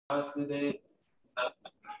Om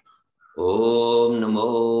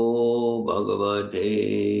Namo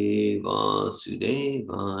Bhagavate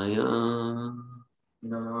Vasudevaya.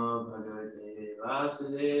 Namo Bhagavate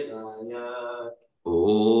Vasudevaya.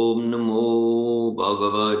 Om Namo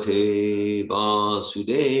Bhagavate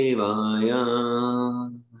Vasudevaya.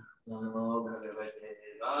 Namo Bhagavate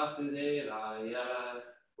Vasudevaya.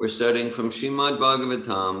 We're starting from Srimad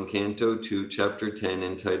Bhagavatam, Canto 2, Chapter 10,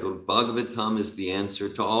 entitled Bhagavatam is the Answer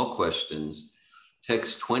to All Questions.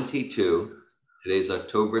 Text 22, today's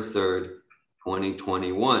October 3rd,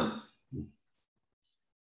 2021.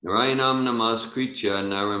 Narayanam namaskritya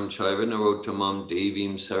naram chaiva narottamam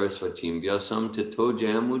devim sarasvatim vyasam tato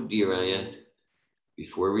jayamudirayat.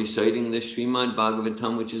 Before reciting the Srimad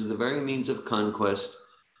Bhagavatam, which is the very means of conquest,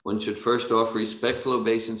 one should first offer respectful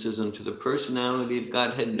obeisances unto the personality of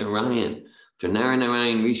Godhead Narayan, to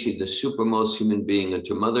Narayan Rishi, the supermost human being,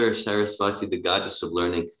 unto Mother Sarasvati, the goddess of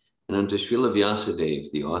learning, and unto Srila Vyasadeva,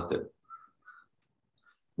 the author.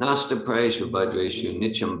 Nasta Prayeshu Bhadreshu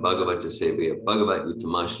Nityam Bhagavata Sevaya Bhagavat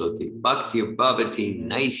Utamashloki Bhakti Bhavati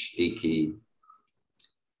Naishtiki.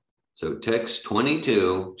 So text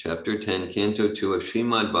 22, chapter 10, canto 2 of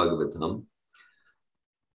Srimad Bhagavatam.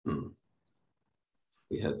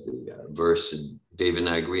 We have the verse in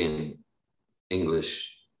Devanagari and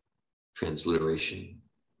English transliteration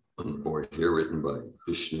on the board here, written by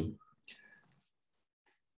Vishnu.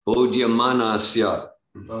 Bodhyamanasya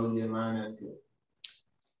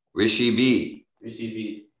Rishi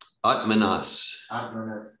Atmanas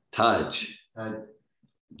Taj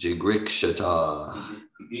Jigrikshata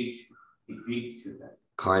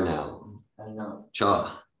Karnal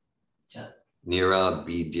Cha Nira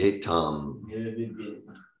Bidyetam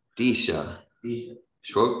Disha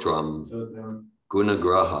Shrotram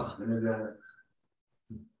Gunagraha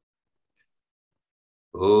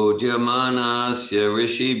Odyamanasya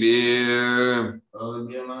Rishibir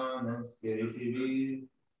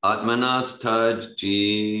Atmanas Taj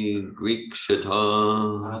Grikshata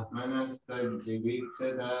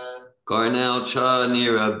Karnal Cha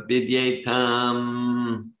Nira Bidyetam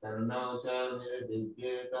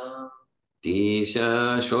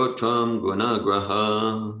Disha Shotram Gunagraha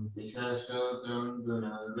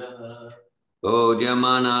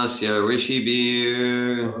Bodhyamanasya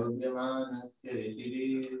Rishibir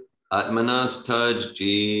Atmanas Taj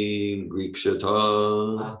Grikshata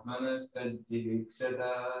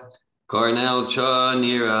Karnal Cha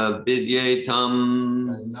Nira Bidyetam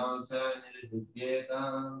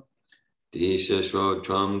Disha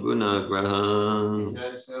Shotram Gunagraha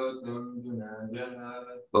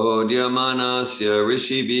Bodhyamanasya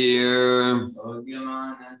Rishibir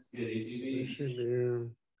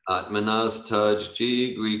Atmanas Taj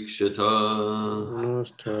Grikshata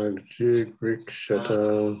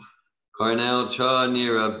Karnal Cha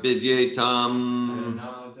Nira Bidyetam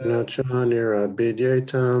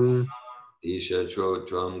Disha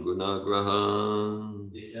Shotram Gunagraha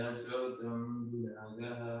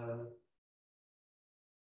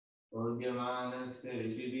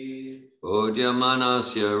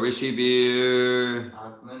Bodhyamanasya Rishibir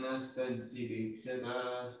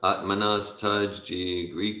Atmanas Taj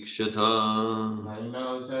Grikshata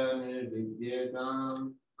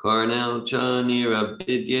Karnal Cha Nira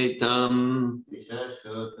Bidyetam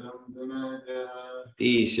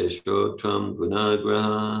Disha Shotram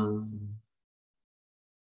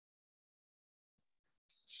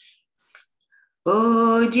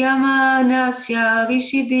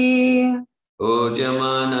Gunagraha.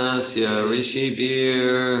 Bodhyamanasya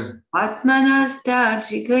Rishibir Atmanas Taj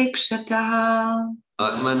Grikshata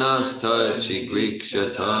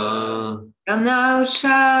Karnal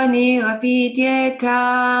Cha Nira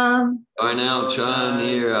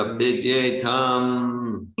Bidyetam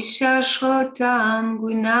Disha Shotram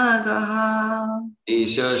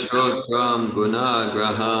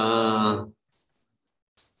Gunagraha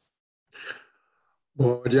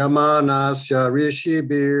Bodhyamanasya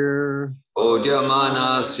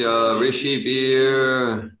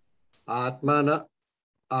Rishibir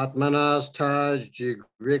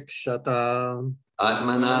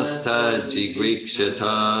Atmanas Taj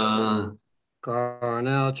Grikshata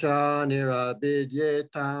Karnal Cha Nira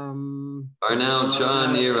Bidyetam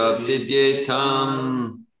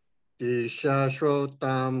Disha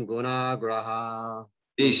Shotram Gunagraha.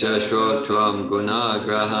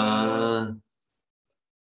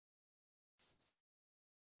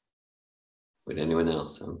 Would anyone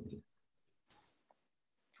else?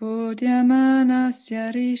 Bodhyamanasya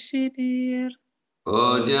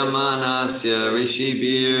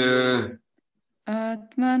Rishibir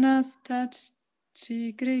Atmanas Taj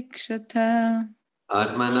Grikshata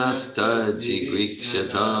Atmanasta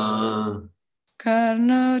jigrikshata.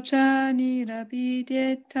 Karno cha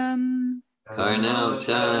nirabidyetam. Karnau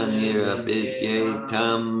cha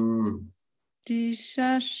nirabidyetam.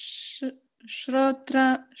 Disha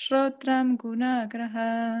shrotram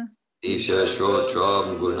gunagraha. Isha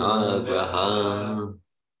Shrotram Gunagraha.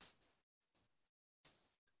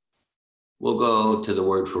 We'll go to the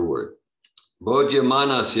word for word.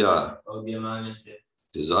 Bodhyamanasya, Obhyamanasya,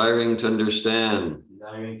 desiring to understand.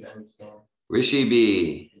 desiring to understand.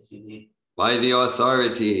 Rishibi, Rishibhi, by the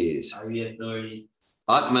authorities. are the authorities.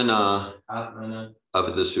 Atmana, Atmana,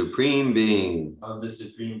 of the Supreme Being. of the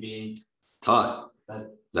Supreme Being. Taught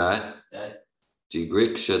that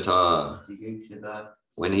Jigrikshata, Jigrikshata,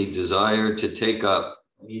 when he desired to take up.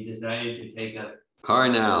 when he desired to take up.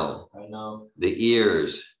 Karnal, Karnal, the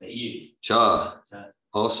ears. the ears. Cha, Cha,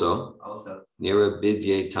 also. also.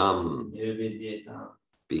 Nirabidyetam, Nirvidyatam,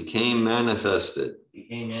 became manifested.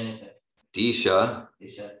 became manifest. Disha,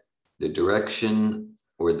 Disha, the direction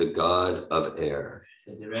or the god of air.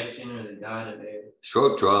 the direction or the god of air.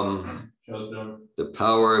 Shrotram, Shotram, the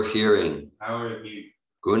power of hearing. power of hearing.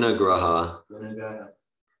 Gunagraha, Gunagraha,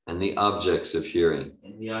 and the objects of hearing.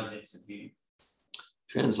 and the objects of hearing.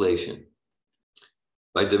 Translation.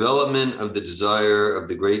 By development of the desire of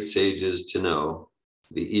the great sages to know,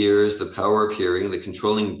 the ears, the power of hearing, the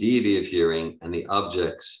controlling deity of hearing, and the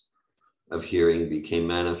objects of hearing became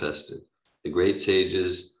manifested. The great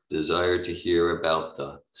sages desired to hear about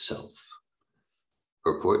the self.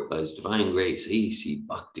 Purport by His Divine Grace, A.C.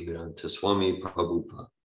 Bhaktivedanta Swami Prabhupada.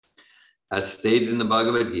 As stated in the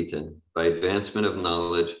Bhagavad Gita, by advancement of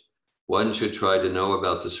knowledge, one should try to know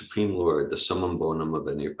about the Supreme Lord, the summum bonum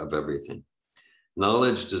of everything.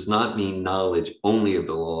 Knowledge does not mean knowledge only of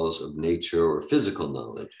the laws of nature or physical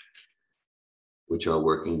knowledge, which are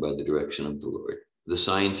working by the direction of the Lord. The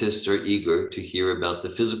scientists are eager to hear about the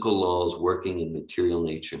physical laws working in material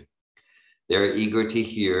nature. They are eager to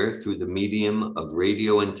hear through the medium of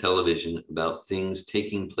radio and television about things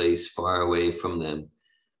taking place far away from them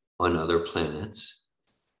on other planets.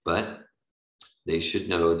 But they should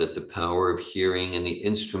know that the power of hearing and the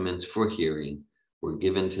instruments for hearing were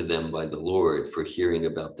given to them by the Lord for hearing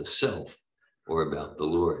about the self or about the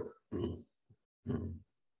Lord.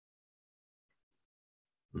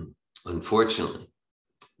 Unfortunately,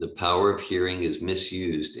 the power of hearing is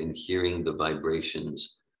misused in hearing the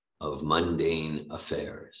vibrations of mundane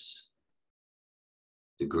affairs.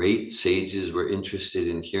 The great sages were interested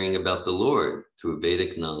in hearing about the Lord through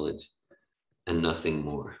Vedic knowledge and nothing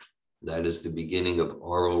more. That is the beginning of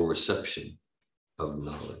oral reception of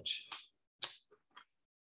knowledge.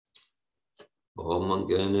 Om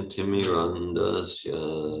Gana Timirandasya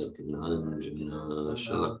Gnanjana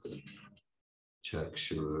Shalaka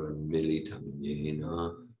Chakshur Militam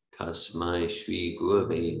Yena Tasmai Shri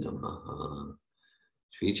Gurave Namaha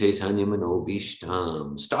Shri Chaitanya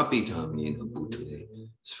Manobishtam Stapitam Yena Bhutale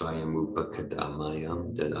Svayam Rupa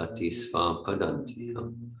Kadamayam Dalati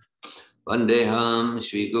Svapadantikam Vandeham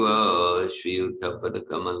Shri Guru Shri Uttapada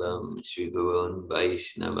Kamalam Shri Gurun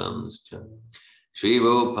Vaishnavam Shri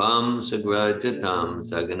Rupam Sagrajatam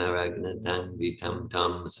Saganaragnatam Vitam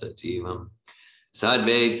Tam Sajivam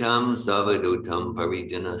Sadvaitam Savadutam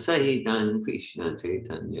Parijana Sahitan Krishna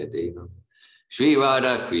Chaitanya Devam Shri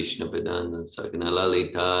Radha Krishna Padana Sagana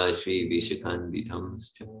Lalita Shri Vishakanvitam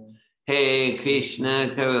Hey Krishna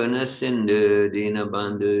Karuna Sindhu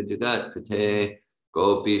Dinabandhu Jagatpate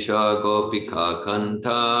Gopisha Gopika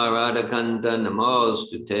Kanta Radha Kanta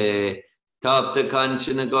Namostute Tapta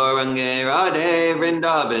Kanchana Gorange Radhe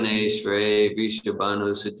Vrindavaneshware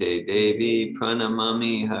Vishabhanu Sute Devi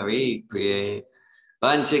Pranamami Hari Priye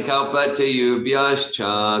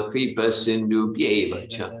Vanchikalpatayubhyascha Kripa Sindhu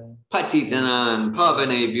Bhyevacha Patitanan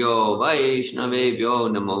Pavanebhyo Vaishnavebhyo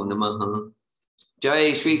Namo Namaha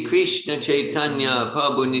Jai Shri Krishna Chaitanya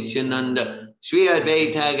Prabhu Nityananda Shri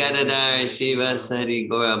Advaita Gadadhar Shiva Sari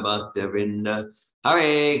Gaura Bhakta Vrinda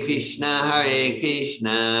Hare Krishna,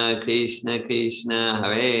 Krishna Krishna,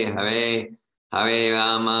 Hare Hare, Hare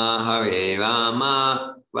Rama,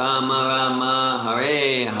 Rama Rama,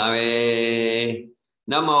 Hare Hare.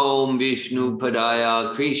 Namo Vishnu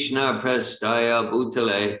Padaya, Krishna Prastaya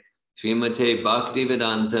Bhutale, Srimate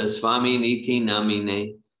Bhaktivedanta Swami Niti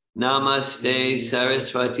Namine, Namaste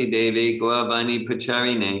Saraswati Devi Gauravani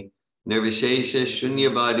Pacharine, Nirvishesha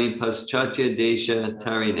Shunyavadi Paschatya Desha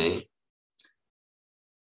Tarine.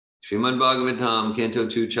 Srimad Bhagavatam, Canto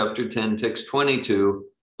 2, Chapter 10, Text 22.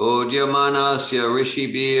 Bodhyamanasya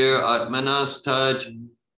Rishibir Atmanas Taj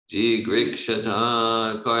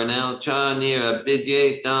Jigrikshata Karnal Cha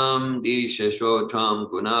Nirabidyetam Disha Shotram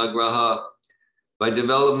Gunagraha By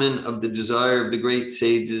development of the desire of the great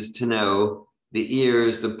sages to know, the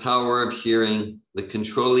ears, the power of hearing, the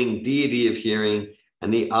controlling deity of hearing,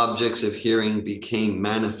 and the objects of hearing became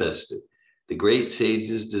manifested. The great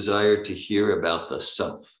sages desired to hear about the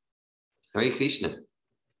self. Hare Krishna.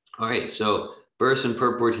 All right, so verse and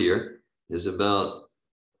purport here is about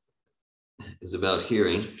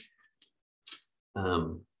hearing.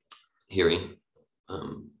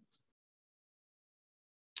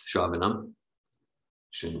 Shravanam,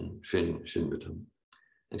 Shinvatam.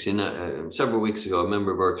 Actually, several weeks ago, a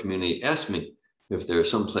member of our community asked me if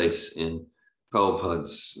there's some place in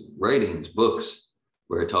Prabhupada's writings, books,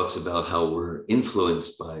 where it talks about how we're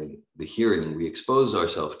influenced by the hearing we expose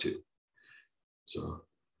ourselves to. So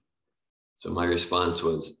my response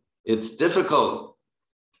was, it's difficult.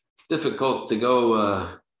 It's difficult to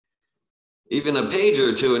go even a page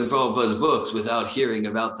or two in Prabhupada's books without hearing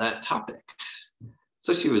about that topic.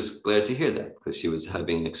 So she was glad to hear that, because she was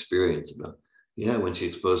having an experience about, when she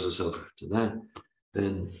exposed herself to that,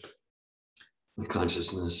 then my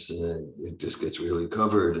consciousness, it just gets really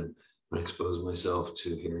covered. And when I expose myself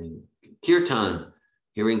to hearing kirtan,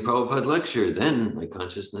 hearing Prabhupada lecture, then my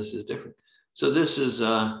consciousness is different. So this is,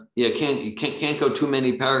 you can't go too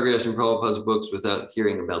many paragraphs in Prabhupada's books without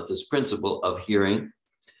hearing about this principle of hearing.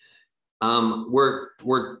 We're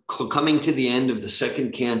coming to the end of the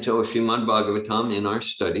second canto of Srimad Bhagavatam in our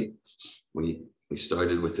study. We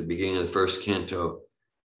started with the beginning of the first canto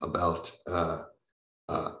about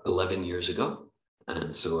 11 years ago.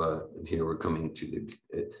 And so here we're coming to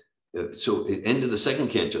the end of the second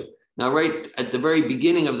canto. Now, right at the very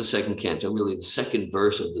beginning of the second canto, really the second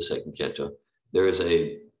verse of the second canto, there is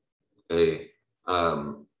a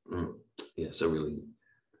really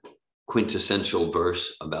quintessential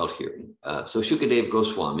verse about hearing. So Shukadeva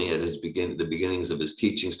Goswami, at the beginnings of his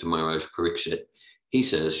teachings to Maharaj Parikshit, he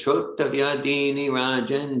says, Shrotavyadini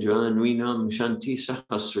Rajendra Nrinam Shanti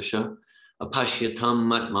Sahasrasha Apashyatam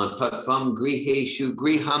Matmatpatvam Griheshu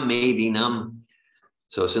Grihamedinam.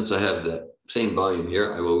 So since I have that same volume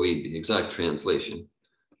here, I will read the exact translation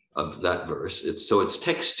of that verse. It's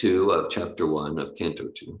text 2 of chapter 1 of canto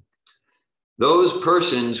 2. Those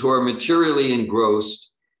persons who are materially engrossed,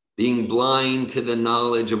 being blind to the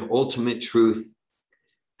knowledge of ultimate truth,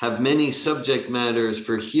 have many subject matters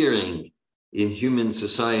for hearing in human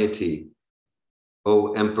society,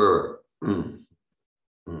 O Emperor.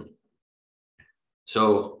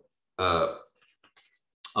 So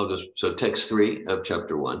text 3 of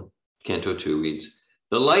chapter 1, canto 2 reads,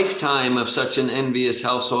 the lifetime of such an envious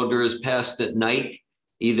householder is passed at night,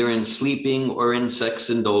 either in sleeping or in sex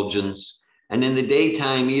indulgence, and in the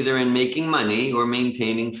daytime, either in making money or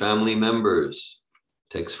maintaining family members.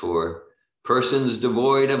 Text 4, persons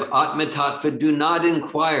devoid of Atma Tattva do not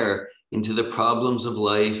inquire into the problems of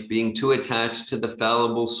life, being too attached to the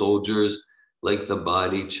fallible soldiers like the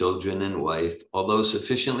body, children, and wife. Although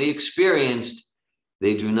sufficiently experienced,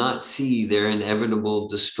 they do not see their inevitable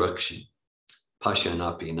destruction.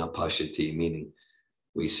 Pashanapi na pashati, meaning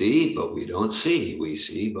we see, but we don't see. We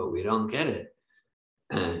see, but we don't get it.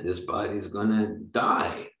 And this body is going to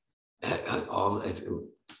die.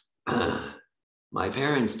 My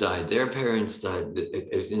parents died, their parents died,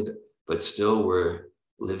 but still we're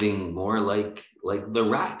living more like the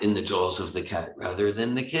rat in the jaws of the cat rather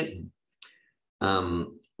than the kitten.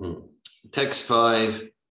 Text 5,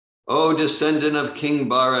 O descendant of King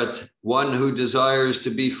Bharat, one who desires to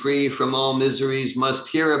be free from all miseries must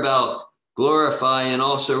hear about, glorify, and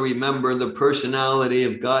also remember the personality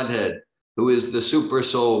of Godhead, who is the super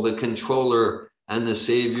soul, the controller, and the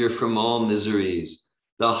savior from all miseries,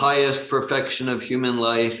 the highest perfection of human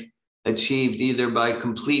life, achieved either by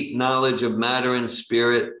complete knowledge of matter and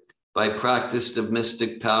spirit, by practice of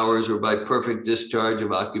mystic powers, or by perfect discharge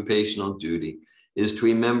of occupational duty, is to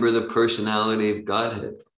remember the personality of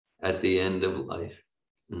Godhead at the end of life.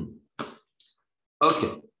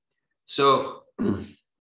 Okay, so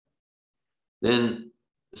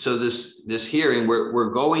this hearing, we're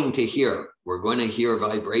going to hear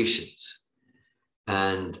vibrations,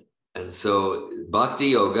 and so bhakti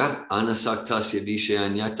yoga anasaktasya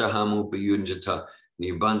vishayanyata upayunjata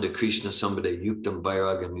nirbandha Krishna sambade yuktam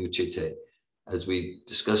vairagam uchite, as we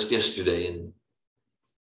discussed yesterday in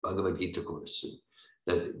Bhagavad Gita course,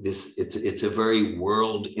 that it's a very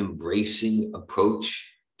world embracing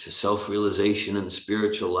approach to self-realization and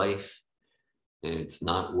spiritual life. And it's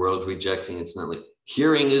not world rejecting. It's not like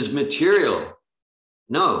hearing is material.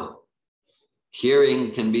 No, hearing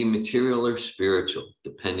can be material or spiritual,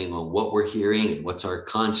 depending on what we're hearing and what's our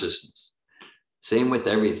consciousness. Same with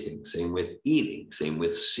everything, same with eating, same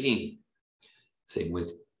with seeing, same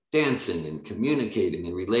with dancing and communicating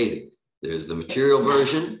and relating. There's the material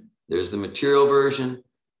version,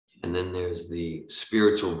 and then there's the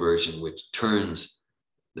spiritual version, which turns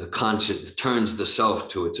the self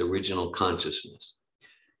to its original consciousness.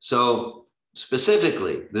 So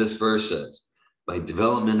specifically, this verse says, by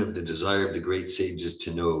development of the desire of the great sages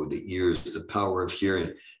to know, the ears, the power of hearing,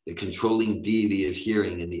 the controlling deity of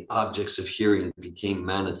hearing, and the objects of hearing became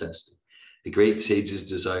manifested. The great sages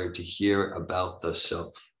desire to hear about the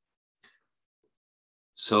self.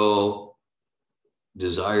 So,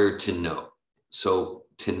 desire to know. So,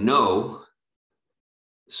 to know,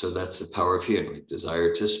 so that's the power of hearing. Right?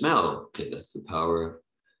 Desire to smell. Okay, that's the power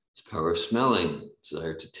of smelling.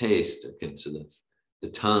 Desire to taste. Okay, so that's the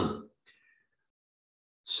tongue.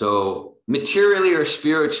 So materially or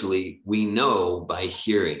spiritually, we know by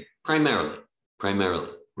hearing, primarily.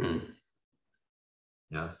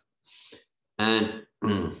 Yes. And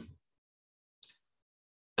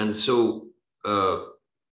so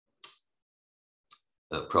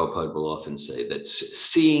Prabhupada will often say that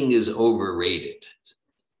seeing is overrated.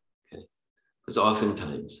 Okay, because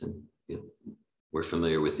oftentimes, and we're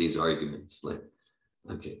familiar with these arguments, like,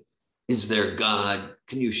 okay, is there God?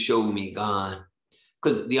 Can you show me God?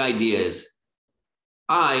 Because the idea is,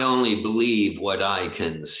 I only believe what I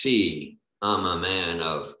can see. I'm a man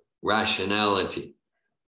of rationality.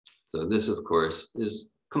 So this, of course, is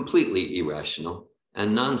completely irrational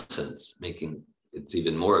and nonsense, making it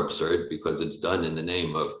even more absurd because it's done in the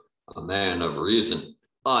name of a man of reason.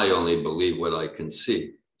 I only believe what I can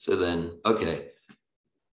see. So then, okay,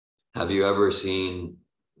 have you ever seen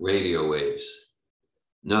radio waves?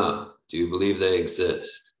 No. Do you believe they exist?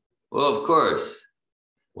 Well, of course.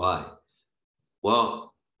 Why?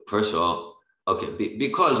 Well, first of all, okay,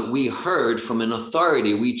 because we heard from an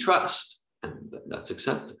authority we trust, and that's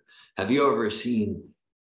accepted. Have you ever seen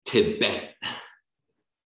Tibet?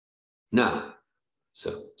 No.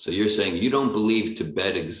 So you're saying you don't believe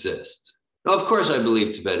Tibet exists? No, of course I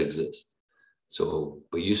believe Tibet exists. So,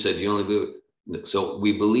 but you said you only believe. So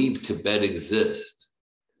we believe Tibet exists.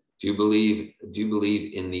 Do you believe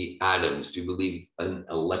in the atoms? Do you believe in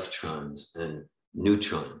electrons and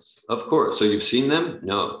neutrons? Of course. So you've seen them?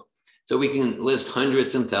 No. So we can list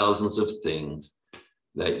hundreds and thousands of things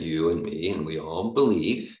that you and me and we all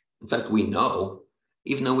believe. In fact, we know,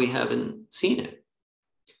 even though we haven't seen it.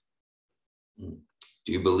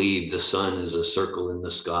 Do you believe the sun is a circle in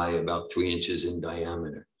the sky about 3 inches in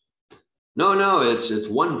diameter? No, it's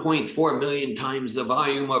 1.4 million times the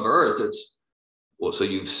volume of Earth. Well, so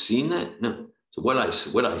you've seen that? No. So what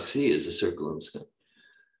I see is a circle in the sky.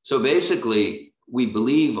 So basically, we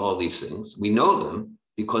believe all these things. We know them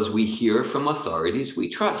because we hear from authorities we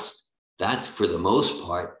trust. That's, for the most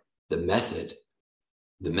part, the method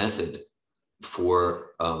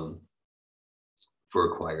for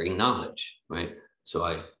acquiring knowledge, right? So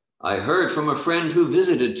I heard from a friend who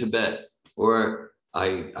visited Tibet, or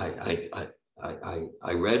I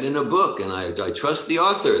read in a book, and I trust the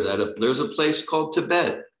author that there's a place called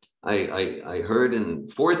Tibet. I heard in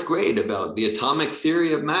 4th grade about the atomic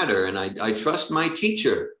theory of matter, and I trust my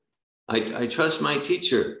teacher. I trust my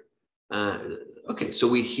teacher. Okay, so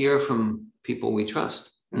we hear from people we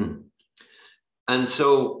trust. And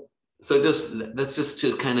so that's just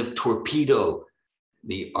to kind of torpedo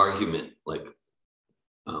the argument, like,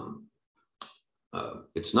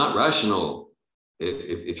 it's not rational.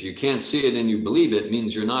 If you can't see it and you believe it,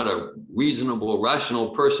 means you're not a reasonable, rational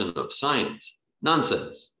person of science.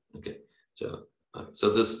 Nonsense. Okay, so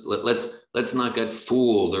let's not get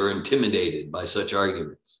fooled or intimidated by such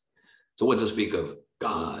arguments. So what to speak of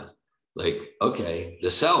God? Like, okay,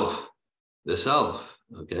 the self.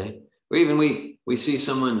 Okay, or even we see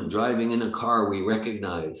someone driving in a car we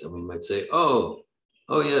recognize, and we might say, oh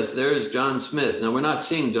yes, there's John Smith. Now we're not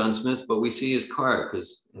seeing John Smith, but we see his car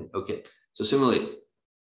because, okay. So similarly,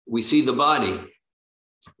 we see the body,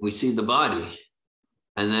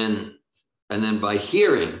 and then by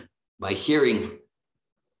hearing,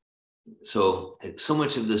 so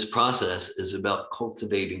much of this process is about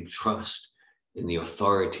cultivating trust in the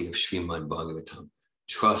authority of Srimad Bhagavatam,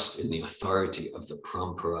 trust in the authority of the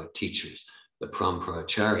Parampara teachers, the Parampara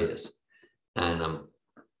acharyas. And I'm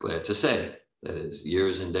glad to say that as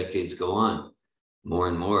years and decades go on, more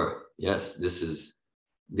and more, yes, this is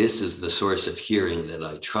the source of hearing that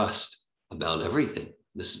I trust about everything.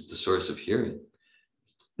 This is the source of hearing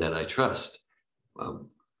that I trust,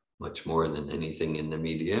 much more than anything in the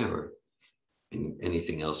media or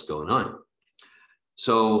anything else going on.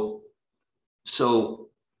 So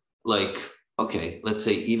like, okay, let's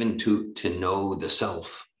say even to know the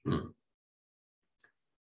self.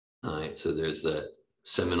 All right, so there's that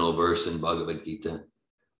seminal verse in Bhagavad Gita.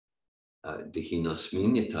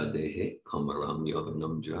 Dihinosminyata dehe kamaram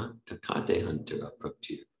yovanamdra tatade hantara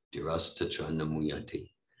praptiras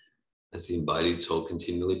tatranamuyati. As the embodied soul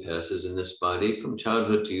continually passes in this body from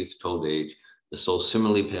childhood to youth to old age, the soul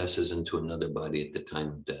similarly passes into another body at the time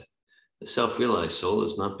of death. The self-realized soul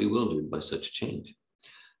is not bewildered by such change.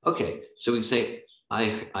 Okay, so we say,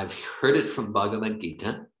 I've heard it from Bhagavad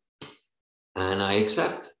Gita, and I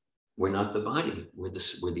accept. We're not the body, we're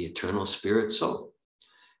the eternal spirit soul.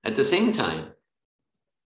 At the same time,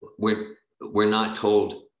 we're not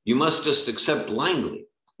told, you must just accept blindly.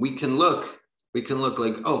 We can look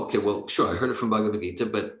like, oh, okay, well, sure, I heard it from Bhagavad Gita,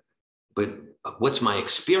 but what's my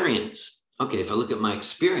experience? Okay, if I look at my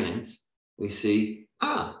experience, we see,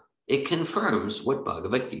 it confirms what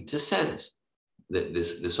Bhagavad Gita says, that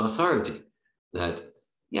this authority, that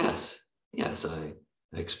yes, I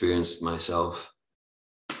experienced myself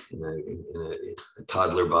in a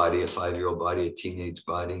toddler body, a 5-year-old body, a teenage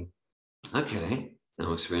body. Okay,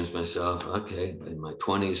 now experience myself, okay, in my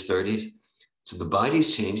 20s, 30s. So the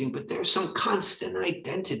body's changing, but there's some constant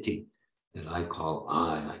identity that I call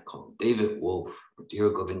David Wolf or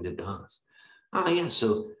Dhira Govinda Das. Yeah,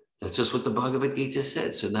 so that's just what the Bhagavad Gita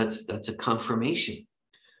said. So that's a confirmation.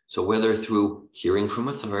 So whether through hearing from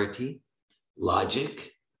authority,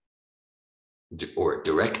 logic, or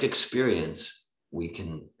direct experience, we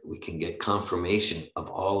can get confirmation of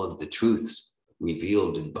all of the truths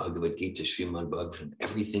revealed in Bhagavad Gita, Srimad Bhagavatam,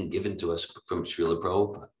 everything given to us from Srila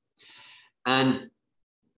Prabhupada. And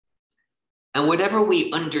whatever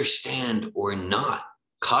we understand or not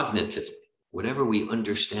cognitively,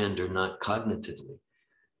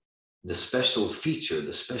 the special feature,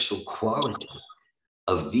 the special quality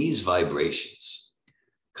of these vibrations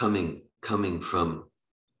coming from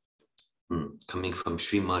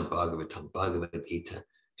Srimad Bhagavatam, Bhagavad Gita,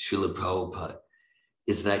 Srila Prabhupada,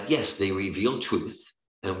 is that yes, they reveal truth,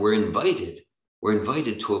 and we're invited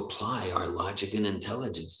to apply our logic and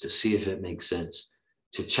intelligence to see if it makes sense,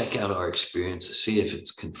 to check out our experience, to see if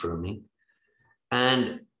it's confirming.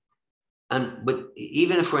 But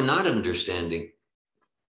even if we're not understanding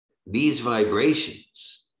these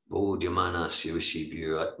vibrations,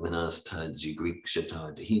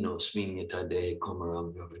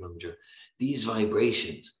 these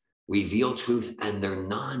vibrations reveal truth, and they're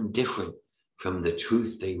non-different from the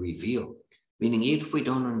truth they reveal. Meaning, even if we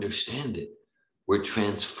don't understand it, we're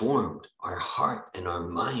transformed. Our heart and our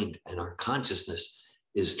mind and our consciousness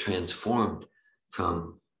is transformed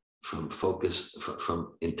from focus,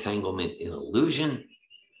 from entanglement in illusion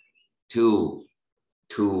to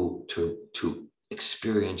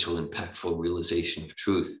experiential, impactful realization of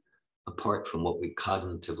truth, apart from what we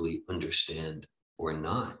cognitively understand or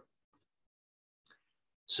not.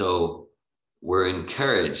 So we're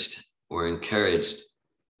encouraged.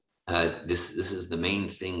 This is the main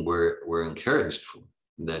thing we're encouraged for.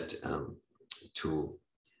 That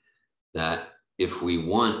if we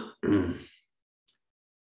want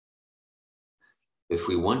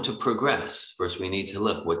to progress, first we need to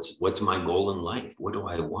look, what's my goal in life? What do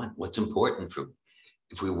I want? What's important for me?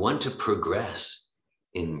 If we want to progress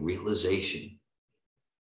in realization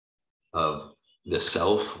of the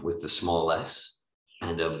self with the small s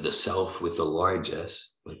and of the self with the large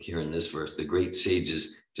S, like here in this verse, the great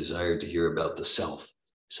sages desired to hear about the self.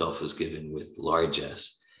 Self is given with large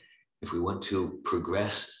S. If we want to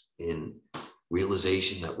progress in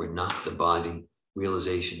realization that we're not the body,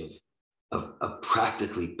 realization of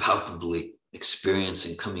practically, palpably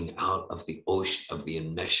experiencing coming out of the ocean, of the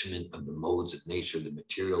enmeshment of the modes of nature, the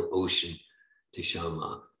material ocean,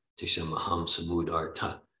 Tishamaham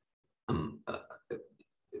Samudarta,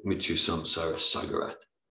 Mitru Samsara Sagarat.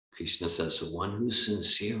 Krishna says, so one who's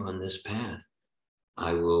sincere on this path,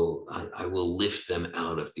 I will lift them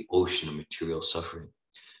out of the ocean of material suffering.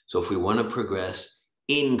 So if we want to progress,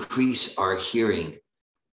 increase our hearing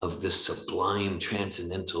of this sublime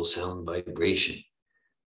transcendental sound vibration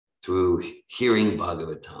through hearing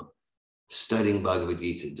Bhagavatam, studying Bhagavad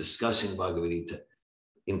Gita, discussing Bhagavad Gita,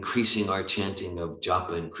 increasing our chanting of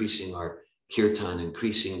japa, increasing our kirtan,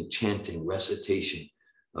 increasing chanting, recitation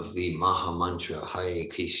of the Maha Mantra, Hare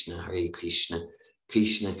Krishna, Krishna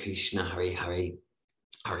Krishna, Hare Hare,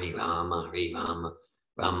 Hare Rama,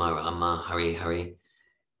 Rama Rama, Hare Hare.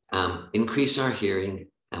 Increase our hearing,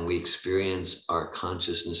 and we experience our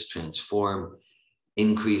consciousness transform,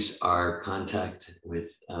 increase our contact with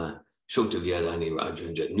Shotavyadani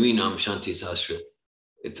Rajranja, Nuinam Shanti Sastra,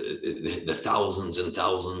 the thousands and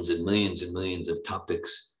thousands and millions of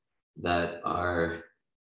topics that are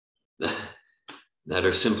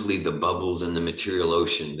simply the bubbles in the material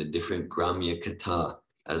ocean, the different Gramya Kata,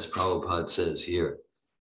 as Prabhupada says here.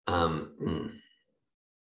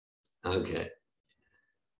 Okay.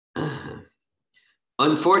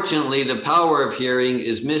 Unfortunately, the power of hearing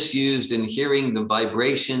is misused in hearing the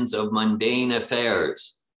vibrations of mundane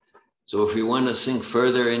affairs. So if we want to sink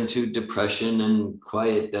further into depression and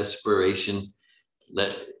quiet desperation,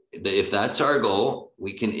 if that's our goal,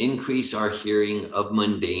 we can increase our hearing of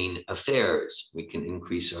mundane affairs. We can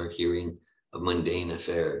increase our hearing of mundane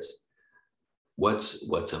affairs.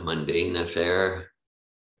 What's a mundane affair?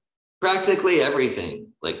 Practically everything,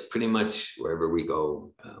 like pretty much wherever we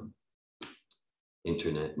go,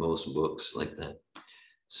 internet, most books like that.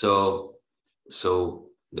 So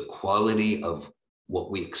the quality of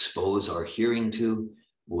what we expose our hearing to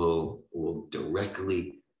will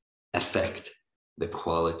directly affect the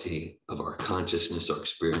quality of our consciousness, our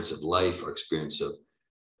experience of life, our experience of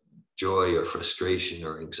joy or frustration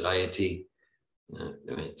or anxiety.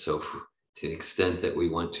 Right? So to the extent that we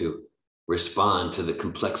want to respond to the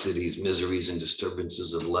complexities, miseries, and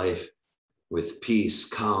disturbances of life with peace,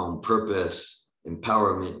 calm, purpose,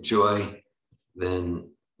 empowerment, joy, then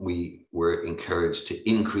we were encouraged to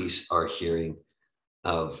increase our hearing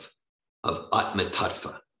of Atma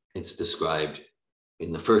Tattva. It's described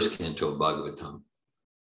in the first canto of Bhagavatam.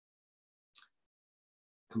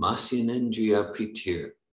 Kamasyanendriya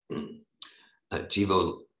pritir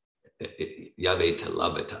jivo yaveta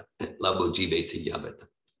labata, labo jiveta yaveta.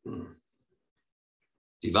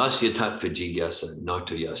 Divasya tattva jigyasa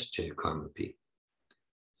nartoyasche karmapi.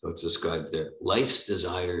 So it's described there. Life's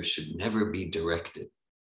desires should never be directed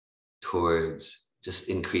towards just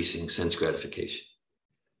increasing sense gratification.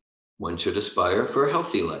 One should aspire for a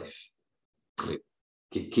healthy life.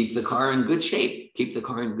 Keep the car in good shape. Keep the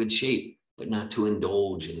car in good shape, but not to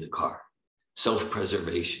indulge in the car.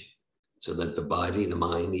 Self-preservation, so that the body, the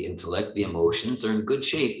mind, the intellect, the emotions are in good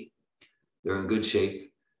shape. They're in good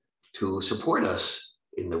shape to support us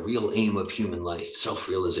in the real aim of human life,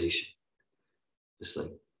 self-realization. Just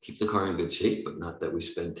like keep the car in good shape, but not that we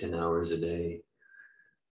spend 10 hours a day,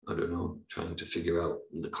 I don't know, trying to figure out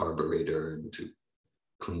the carburetor and to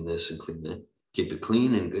clean this and clean that. Keep it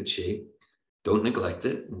clean and good shape. Don't neglect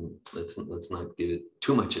it. And let's not give it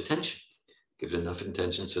too much attention. Give it enough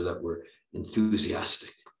attention so that we're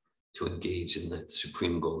enthusiastic to engage in that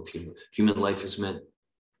supreme goal of human. Human life is meant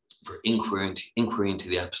for inquiry into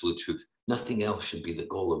the absolute truth. Nothing else should be the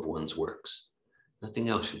goal of one's works. Nothing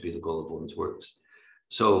else should be the goal of one's works.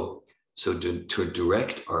 So to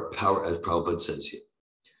direct our power, as Prabhupada says here,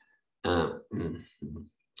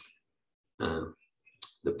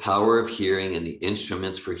 the power of hearing and the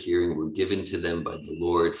instruments for hearing were given to them by the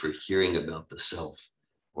Lord for hearing about the self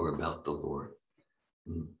or about the Lord.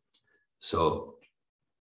 So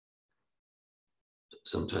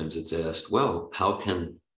sometimes it's asked, well, how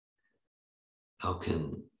can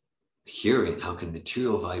hearing, how can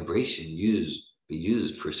material vibration be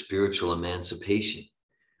used for spiritual emancipation?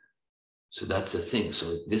 So that's the thing.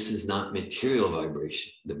 So this is not material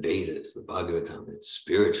vibration. The Vedas, the Bhagavatam, it's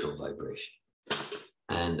spiritual vibration.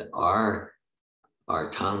 And our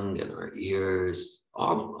tongue and our ears,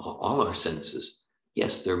 all our senses,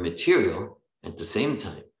 yes, they're material. At the same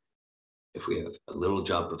time, if we have a little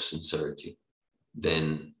drop of sincerity,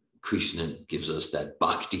 then Krishna gives us that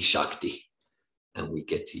bhakti shakti, and we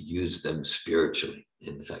get to use them spiritually.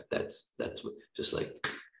 In fact, that's what, just like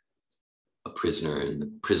a prisoner in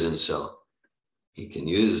the prison cell, he can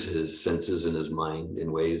use his senses and his mind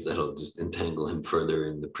in ways that'll just entangle him further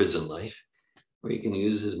in the prison life, or he can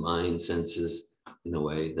use his mind, senses in a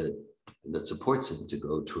way that supports him to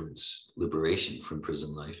go towards liberation from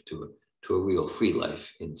prison life to a real free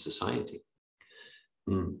life in society.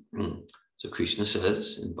 So Krishna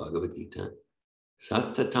says in Bhagavad Gita,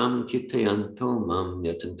 Satatam kitayanto mam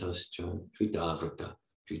yatantascha tritavrata.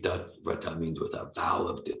 Tritavrata means with a vow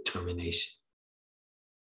of determination.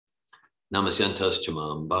 Namasyantascha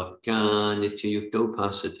mam bhaktya nityayukto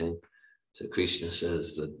pasate. So Krishna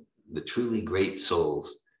says that the truly great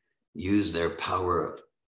souls use their power of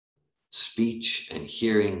speech and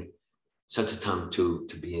hearing, satatam,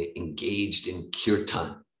 to be engaged in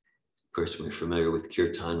kirtan. Of course, we're familiar with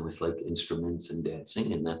kirtan with like instruments and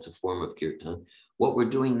dancing, and that's a form of kirtan. What we're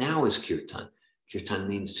doing now is kirtan. Kirtan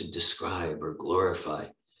means to describe or glorify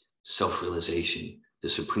self-realization, the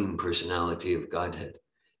supreme personality of Godhead.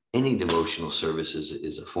 Any devotional service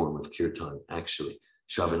is a form of kirtan, actually.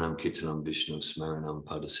 Shravanam, Kirtanam, Vishnu, Smaranam,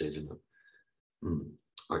 Padasevanam,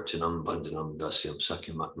 Archanam, Vandanam, Dasyam,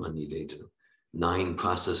 Sakyam, Atmani, Vedanam. 9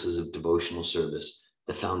 processes of devotional service.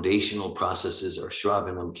 The foundational processes are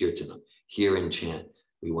Shravanam, Kirtanam, hear and chant.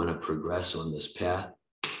 We want to progress on this path,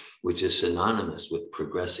 which is synonymous with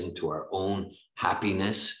progressing to our own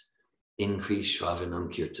happiness. Increase Shravanam,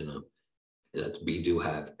 Kirtanam. That's be do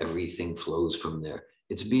have. Everything flows from there.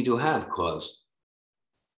 It's be do have cause.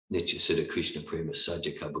 Nitya Siddha Krishna Prema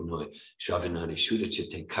Sajja Kabunoi Shravanadi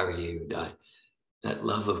Shudachite Karayudai. That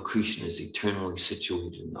love of Krishna is eternally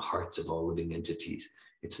situated in the hearts of all living entities.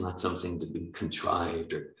 It's not something to be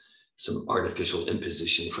contrived or some artificial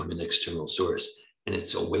imposition from an external source. And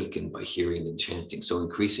it's awakened by hearing and chanting. So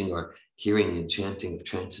increasing our hearing and chanting of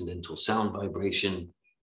transcendental sound vibration,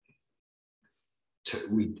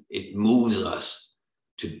 it moves us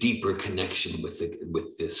to deeper connection with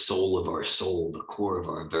the soul of our soul, the core of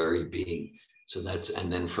our very being. So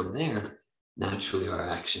and then from there, naturally our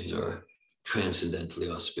actions are transcendently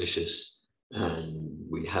auspicious, and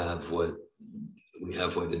we have what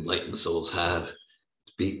enlightened souls have,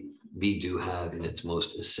 we do have in its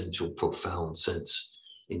most essential, profound sense,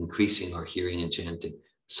 increasing our hearing and chanting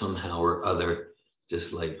somehow or other,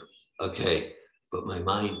 just like, okay, but my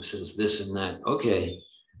mind says this and that. Okay,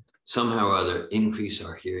 somehow or other, increase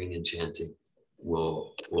our hearing and chanting.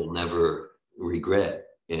 We'll never regret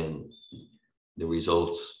in the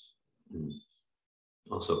results.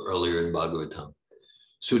 Also earlier in Bhagavatam,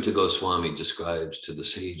 Sutta Goswami describes to the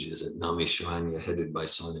sages at Namisharanya, headed by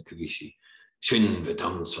Saunaka Rishi, Shin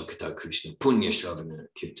Vitam Swakata Krishna Punya Shravana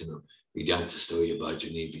Kirtanam Vidanta Stoya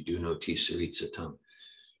Bhajani Viduno Tisaritatam.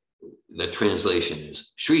 The translation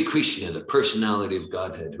is Sri Krishna, the personality of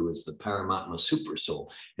Godhead, who is the Paramatma super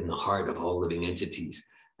soul in the heart of all living entities,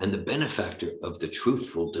 and the benefactor of the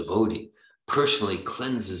truthful devotee, personally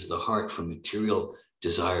cleanses the heart from material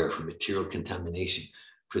desire, from material contamination,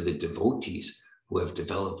 for the devotees who have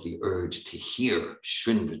developed the urge to hear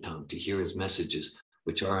Shrinvatam, to hear his messages,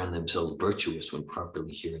 which are in themselves virtuous when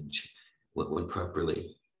properly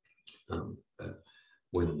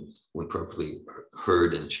when properly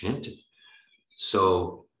heard and chanted.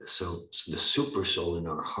 So the super soul in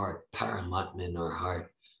our heart, Paramatma in our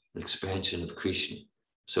heart, an expansion of Krishna.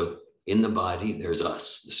 So in the body, there's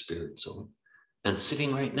us, the spirit soul, and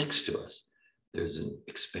sitting right next to us, there's an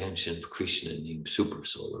expansion of Krishna named super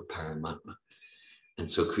soul or Paramatma. And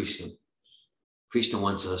so Krishna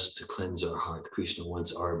wants us to cleanse our heart. Krishna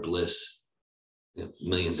wants our bliss,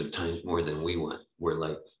 millions of times more than we want. We're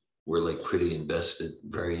like pretty invested,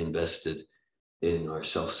 very invested in our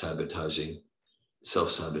self-sabotaging,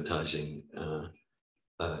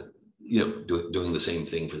 doing the same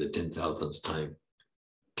thing for the 10,000th time,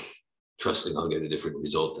 trusting I'll get a different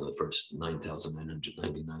result than the first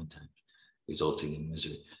 9,999 times, resulting in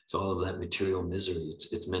misery. So all of that material misery,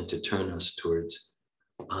 it's meant to turn us towards,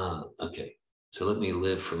 okay, so let me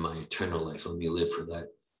live for my eternal life. Let me live for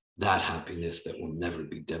that happiness that will never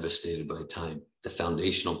be devastated by time. The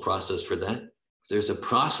foundational process for that, there's a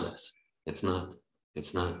process. It's not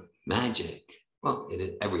magic. Well,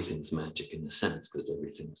 everything's magic in a sense, because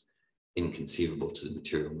everything's inconceivable to the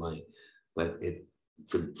material mind. But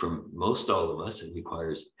for most all of us, it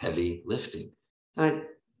requires heavy lifting. And it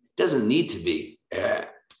doesn't need to be.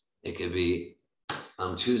 It could be,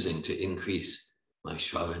 I'm choosing to increase my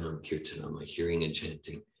Shravanam Kirtanam, my hearing and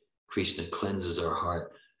chanting. Krishna cleanses our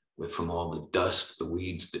heart from all the dust, the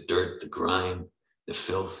weeds, the dirt, the grime, the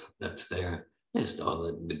filth that's there. Just all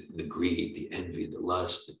the greed, the envy, the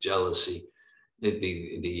lust, the jealousy,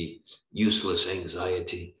 the useless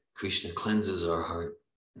anxiety. Krishna cleanses our heart.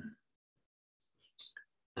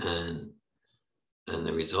 And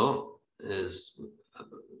the result is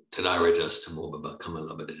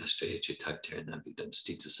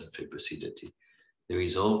the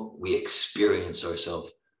result, we experience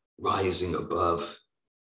ourselves rising above,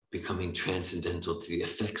 becoming transcendental to the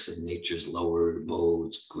effects of nature's lower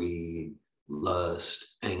modes, greed, lust,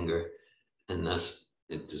 anger. And thus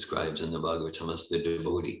it describes in the Bhagavatam as the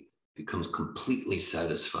devotee becomes completely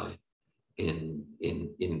satisfied in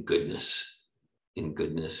goodness,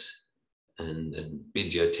 and then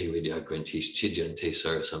vidyate vidyagrantish chijante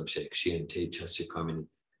sarasamshek shiyante chasya karmani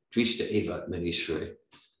drishta evat medishre.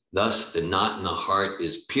 Thus the knot in the heart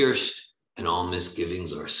is pierced and all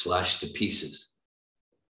misgivings are slashed to pieces.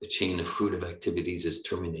 The chain of fruitive activities is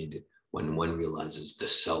terminated when one realizes the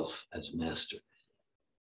self as master.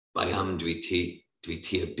 Bayam dvitiya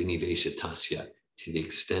binivesha tasya, to the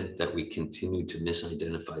extent that we continue to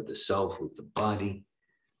misidentify the self with the body,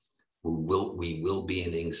 we will be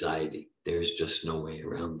in anxiety. There's just no way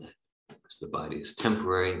around that. Because the body is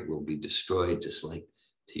temporary, will be destroyed, just like,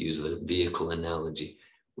 to use the vehicle analogy,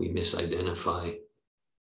 we misidentify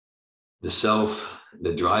the self,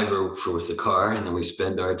 the driver with the car, and then we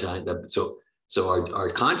spend our time. So our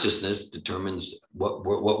consciousness determines what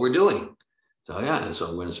we're doing. So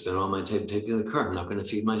I'm going to spend all my time taking the car. I'm not going to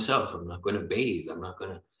feed myself. I'm not going to bathe. I'm not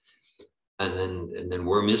going to. And then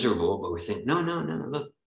we're miserable, but we think, no,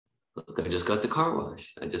 look. Look, I just got the car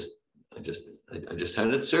wash. I just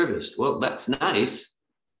had it serviced. Well, that's nice,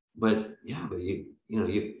 but yeah, but you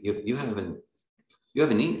haven't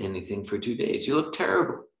eaten anything for 2 days. You look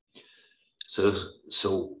terrible.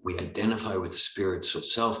 So we identify with the spiritual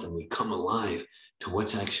self, and we come alive to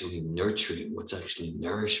what's actually nurturing, what's actually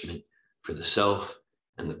nourishment for the self,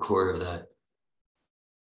 and the core of that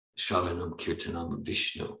Shravanam, Kirtanam,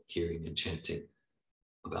 Vishnu, hearing and chanting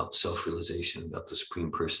about self-realization, about the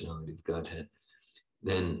Supreme Personality of Godhead.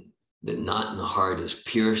 Then the knot in the heart is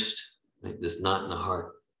pierced, right? This knot in the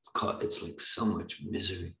heart, it's like so much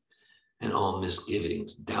misery, and all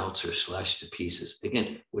misgivings, doubts are slashed to pieces.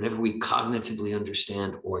 Again, whatever we cognitively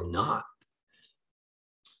understand or not,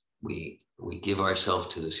 we give ourselves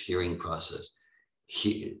to this hearing process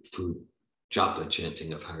through japa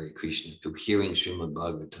chanting of Hare Krishna, through hearing Srimad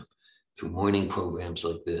Bhagavatam, through morning programs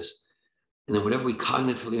like this. And then whatever we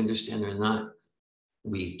cognitively understand or not,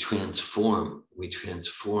 we transform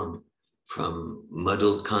from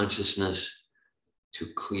muddled consciousness to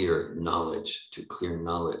clear knowledge,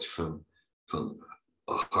 from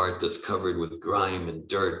a heart that's covered with grime and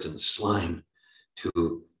dirt and slime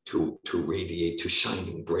to radiate, to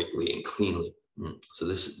shining brightly and cleanly. So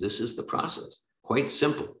this is the process. Quite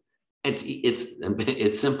simple.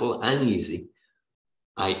 It's simple and easy.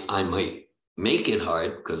 I might make it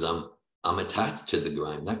hard because I'm attached to the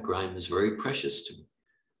grime. That grime is very precious to me.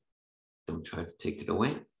 Don't try to take it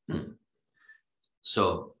away.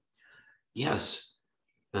 So, yes.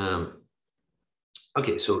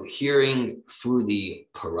 Okay, so hearing through the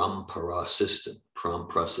parampara system.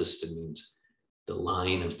 Parampara system means the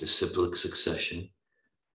line of disciplic succession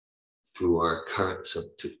through our current, so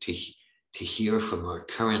to hear from our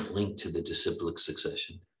current link to the disciplic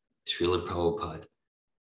succession, Srila Prabhupada,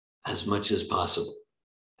 as much as possible.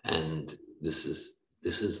 And this is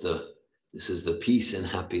the peace and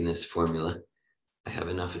happiness formula. I have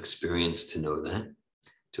enough experience to know that,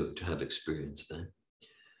 to have experienced that.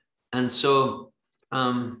 And so,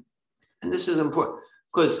 and this is important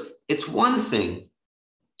because it's one thing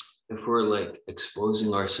if we're like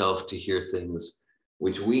exposing ourselves to hear things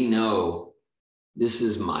which we know this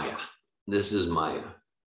is Maya. This is Maya.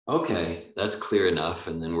 Okay, that's clear enough.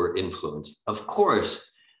 And then we're influenced. Of course,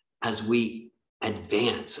 as we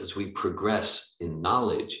advance, as we progress in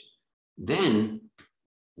knowledge, then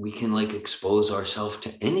we can like expose ourselves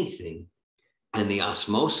to anything, and the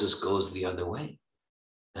osmosis goes the other way.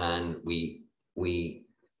 And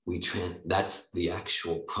that's the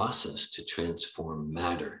actual process to transform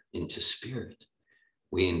matter into spirit.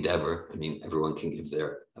 We endeavor, I mean, everyone can give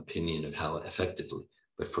their opinion of how effectively,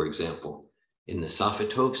 but for example, in the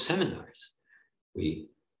Safatov seminars, we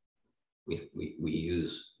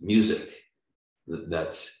use music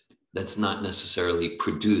that's not necessarily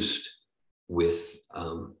produced with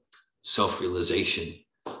self-realization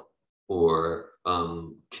or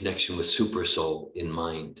connection with super soul in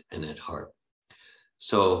mind and at heart.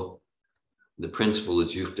 So the principle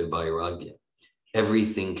is yukta vairagya.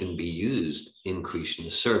 Everything can be used in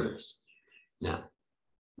Krishna's service. Now,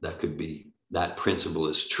 that principle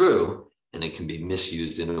is true, and it can be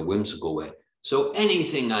misused in a whimsical way. So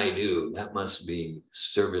anything I do, that must be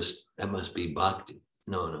service, that must be bhakti.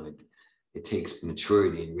 No, it takes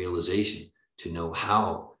maturity and realization to know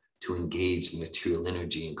how to engage the material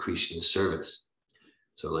energy in Krishna's service.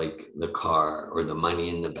 So like the car or the money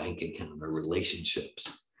in the bank account or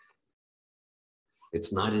relationships.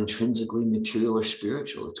 It's not intrinsically material or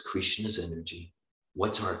spiritual, it's Krishna's energy.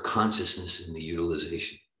 What's our consciousness in the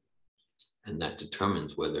utilization? And that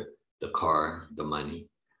determines whether the car, the money,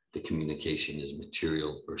 the communication is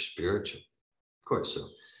material or spiritual. Of course, so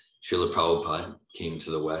Srila Prabhupada came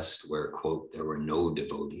to the West where, quote, there were no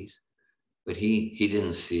devotees, but he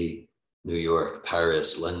didn't see New York,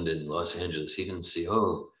 Paris, London, Los Angeles. He didn't see,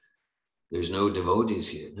 oh, there's no devotees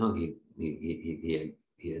here. No, he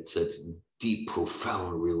had such deep,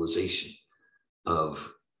 profound realization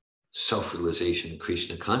of self-realization,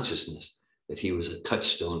 Krishna consciousness, that he was a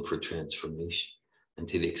touchstone for transformation. And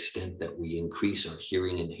to the extent that we increase our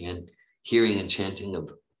hearing and chanting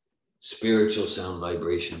of spiritual sound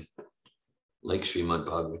vibration, like Srimad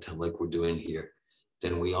Bhagavatam, like we're doing here,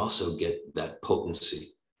 then we also get that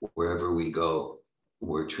potency. Wherever we go,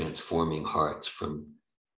 we're transforming hearts from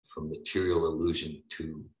material illusion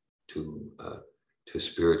to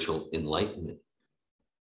spiritual enlightenment.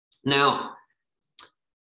 Now,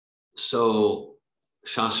 so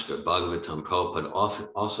Shastra, Bhagavatam, Prabhupada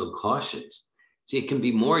also cautions. See, it can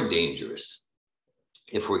be more dangerous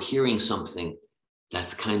if we're hearing something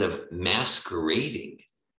that's kind of masquerading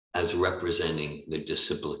as representing the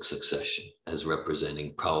disciplic succession, as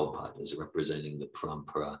representing Prabhupada, as representing the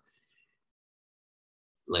parampara,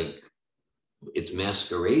 like it's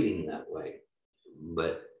masquerading that way,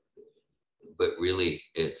 but really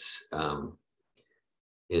it's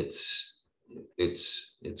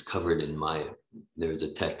covered in Maya. There's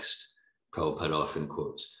a text Prabhupada often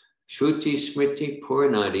quotes: Shruti Smriti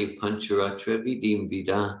Purnadi Pancharatra Vidim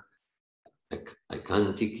Vida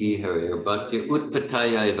Aikantiki Harir Bhakti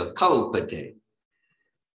Utpataya Eva Kalpate.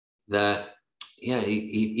 That, yeah,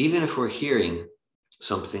 even if we're hearing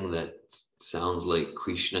something that sounds like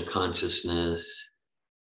Krishna consciousness,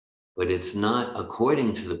 but it's not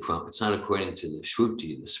according to the prompt, it's not according to the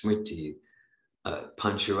Shruti, the Smriti,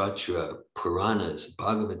 Pancharatra, Puranas,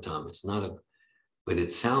 Bhagavatam, it's not a, but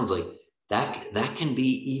it sounds like that can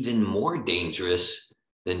be even more dangerous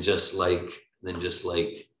than just like,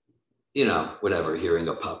 you know, whatever, hearing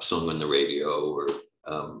a pop song on the radio or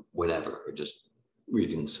whatever, or just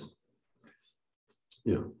reading some,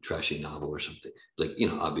 you know, trashy novel or something. Like, you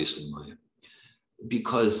know, obviously Maya.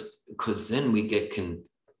 Because then we get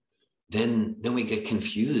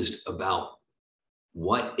confused about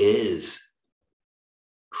what is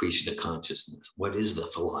Krishna consciousness, what is the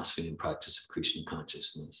philosophy and practice of Krishna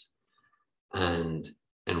consciousness, and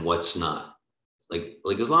what's not. Like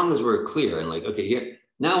as long as we're clear and like, okay, here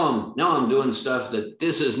now I'm doing stuff that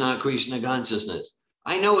this is not Krishna consciousness.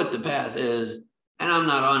 I know what the path is, and I'm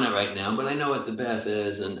not on it right now, but I know what the path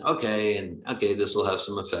is, and okay, this will have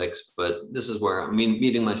some effects, but this is where I'm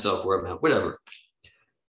meeting myself where I'm at, whatever.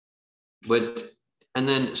 But, and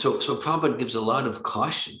then, so Prabhupada gives a lot of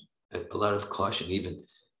caution, even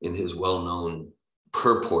in his well-known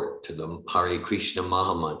purport to the Hare Krishna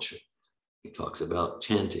Mahamantra. He talks about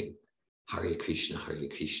chanting Hare Krishna,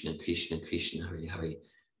 Krishna Krishna, Hare Hare,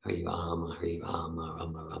 Hare Rama, Rama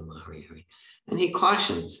Rama, Hare Hare. And he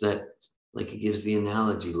cautions that, like he gives the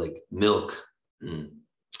analogy, like milk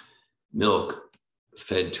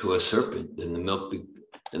fed to a serpent, then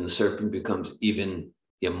the serpent becomes even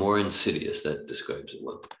more insidious. That describes it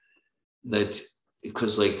well. That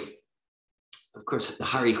because, like, of course, the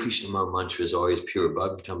Hare Krishna mantra is always pure,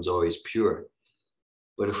 Bhagavatam is always pure.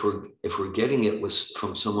 But if we're getting it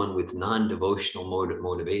from someone with non-devotional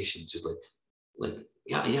motivations, it's like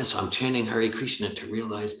yes, I'm chanting Hare Krishna to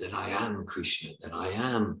realize that I am Krishna, that I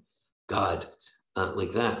am God,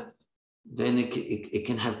 like that, then it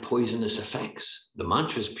can have poisonous effects. The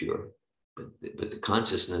mantra is pure, but the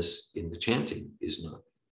consciousness in the chanting is not.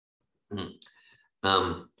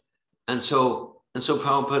 And so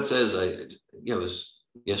Prabhupada says, it was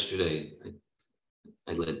yesterday.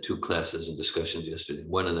 I led 2 classes and discussions yesterday.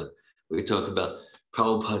 One of them, we talked about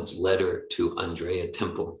Prabhupada's letter to Andrea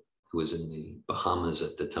Temple, who was in the Bahamas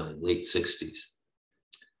at the time, late 60s.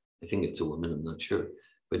 I think it's a woman, I'm not sure.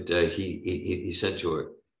 But he said to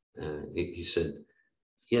her, he said,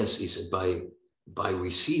 yes, he said, by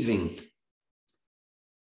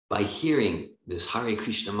hearing this Hare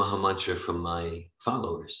Krishna Mahamantra from my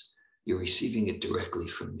followers, you're receiving it directly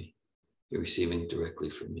from me. You're receiving it directly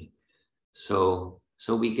from me. So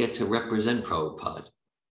we get to represent Prabhupada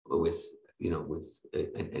with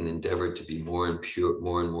an endeavor to be more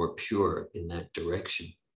and more pure in that direction.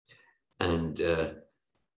 And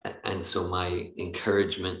so my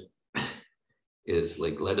encouragement is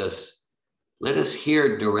like, let us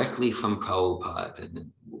hear directly from Prabhupada.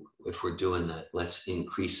 And if we're doing that, let's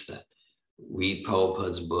increase that. Read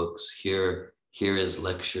Prabhupada's books, hear his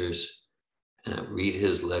lectures, read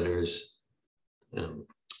his letters,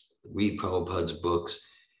 read Prabhupada's books.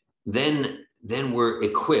 Then we're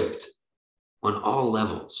equipped on all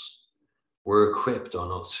levels. We're equipped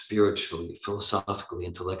on all spiritually, philosophically,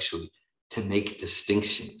 intellectually, to make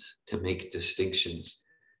distinctions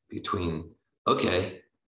between, okay,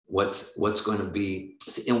 what's going to be,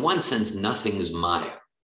 in one sense, nothing is Maya.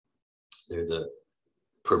 There's a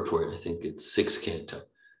purport, I think it's 6th canto.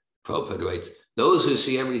 Prabhupada writes, those who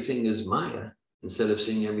see everything as Maya, instead of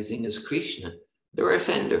seeing everything as Krishna, they're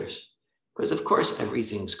offenders. Because of course,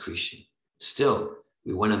 everything's Krishna. Still,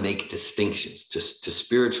 we want to make distinctions. To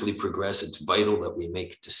spiritually progress, it's vital that we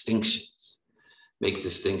make distinctions.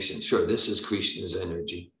 Sure, this is Krishna's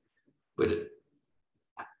energy, but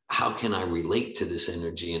how can I relate to this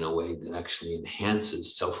energy in a way that actually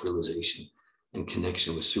enhances self-realization and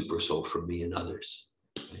connection with Super Soul for me and others?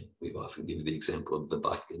 Right? We've often given the example of the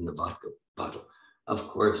vodka in the vodka bottle. Of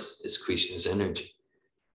course, it's Krishna's energy.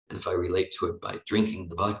 And if I relate to it by drinking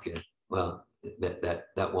the vodka, well,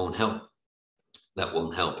 that won't help. That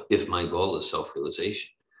won't help if my goal is self-realization.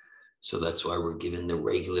 So that's why we're given the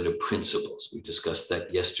regulative principles. We discussed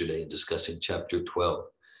that yesterday in discussing chapter 12.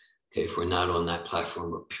 Okay, if we're not on that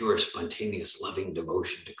platform of pure, spontaneous, loving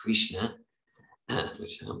devotion to Krishna,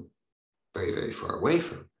 which I'm very, very far away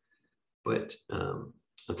from, but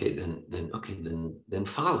Okay, then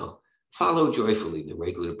follow joyfully the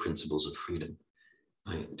regulative principles of freedom,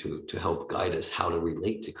 right? To help guide us how to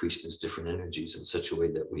relate to Krishna's different energies in such a way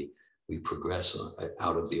that we progress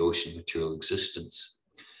out of the ocean material existence.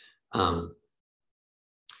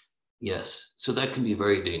 Yes, so that can be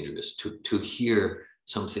very dangerous to hear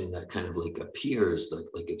something that kind of like appears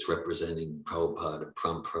like it's representing Prabhupada or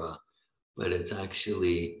Prampara, but it's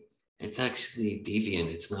actually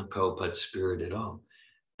deviant. It's not Prabhupada's spirit at all.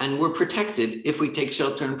 And we're protected if we take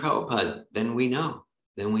shelter in Prabhupada. Then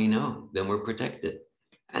we're protected.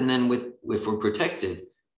 And then if we're protected,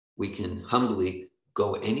 we can humbly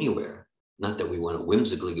go anywhere. Not that we want to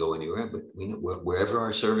whimsically go anywhere, but we know wherever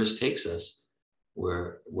our service takes us,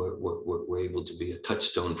 we're able to be a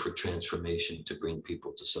touchstone for transformation, to bring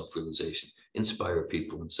people to self-realization, inspire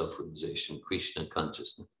people in self-realization, Krishna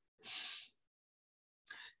consciousness.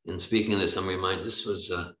 And speaking of this, I'm reminded, this was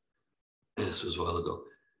a while ago.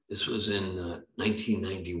 This was in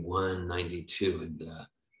 1991, 92, and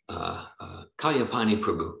Kalyapani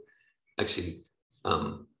Prabhu, actually,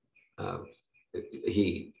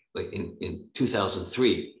 he, like in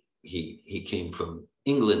 2003, he came from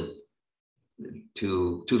England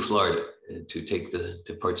to Florida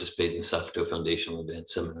to participate in the Sappho Foundational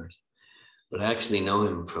Advanced Seminars. But I actually know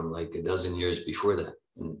him from like a dozen years before that,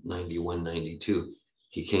 in 91, 92.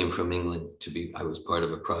 He came from England I was part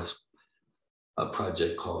of a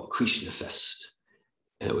project called Krishna Fest.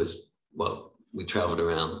 And it was, well, we traveled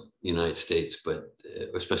around the United States, but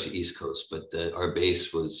especially East Coast, but our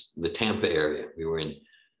base was the Tampa area. We were in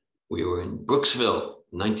Brooksville,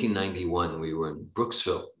 1991. We were in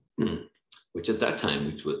Brooksville, which at that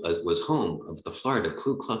time was home of the Florida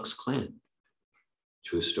Ku Klux Klan.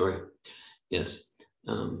 True story. Yes.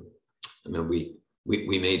 I mean,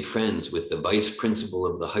 we made friends with the vice principal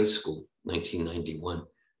of the high school, 1991,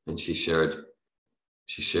 and she shared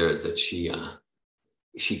that she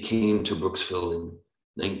came to Brooksville in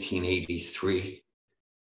 1983,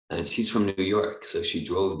 and she's from New York, so she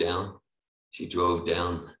drove down,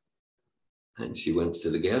 and she went to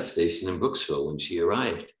the gas station in Brooksville when she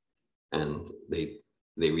arrived, and they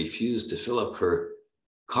refused to fill up her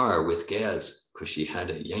car with gas because she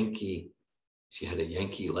had a Yankee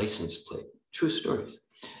license plate. True stories.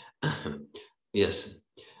 Yes.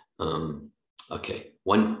 Okay.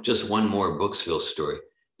 Just one more Brooksville story.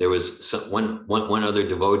 There was one other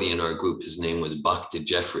devotee in our group. His name was Bhakta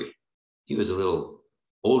Jeffrey. He was a little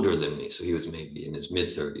older than me, so he was maybe in his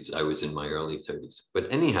mid-30s. I was in my early 30s.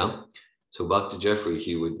 But anyhow, so Bhakta Jeffrey,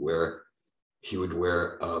 he would wear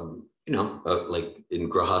like in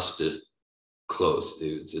Grahasta clothes.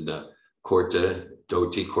 It was in a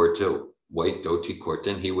dhoti kurta, white dhoti kurta,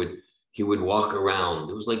 and he would walk around.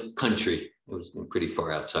 It was like country. It was pretty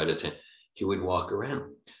far outside of town. He would walk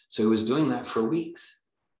around. So he was doing that for weeks.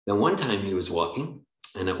 Then one time he was walking,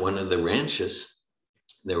 and at one of the ranches,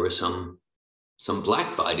 there were some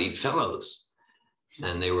black-bodied fellows,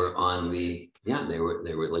 and they were they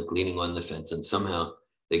were like leaning on the fence, and somehow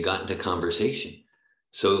they got into conversation.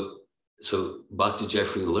 So Bhakta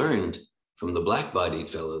Jeffrey learned from the black-bodied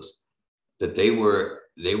fellows that they were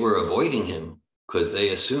avoiding him because they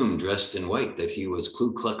assumed, dressed in white, that he was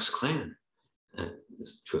Ku Klux Klan.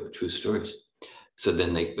 It's true stories. So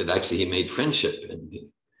then but actually he made friendship and he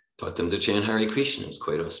taught them to chant Hare Krishna. It was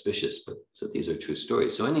quite auspicious, so these are true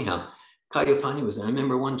stories. So anyhow, Kalyapani was there. I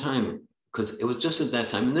remember one time, because it was just at that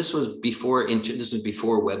time, and this was before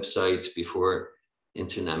websites, before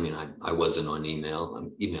internet. I mean, I wasn't on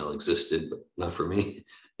email. Email existed, but not for me.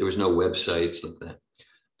 There was no websites like that.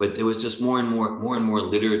 But there was just more and more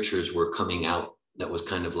literatures were coming out that was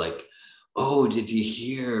kind of like, oh, did you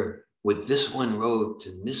hear what this one wrote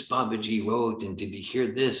and this Babaji wrote, and did you hear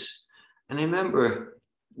this? And I remember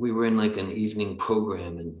we were in like an evening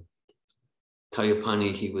program, and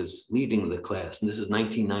Kalyapani, he was leading the class, and this is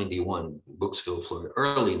 1991, Brooksville, Florida,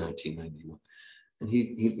 early 1991. And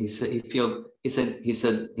he said, I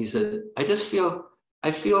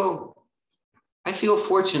feel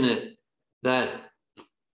fortunate that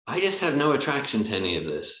I just have no attraction to any of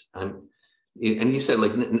this. And he said,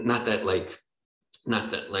 like, not that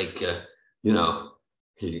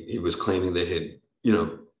he was claiming that he had,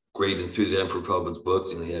 great enthusiasm for Prabhupada's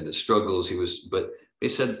books, and he had his struggles. But he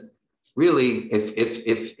said, really, if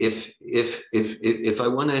I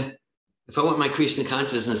want my Krishna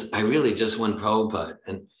consciousness, I really just want Prabhupada.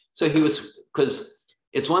 And so he was, because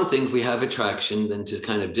it's one thing if we have attraction than to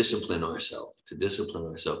kind of discipline ourselves.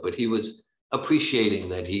 But he was appreciating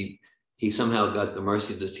that he somehow got the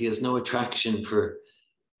mercy of this. He has no attraction for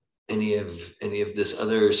any of this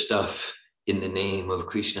other stuff in the name of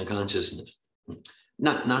Krishna consciousness.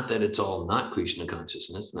 not that it's all not Krishna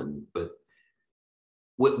consciousness, but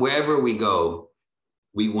wherever we go,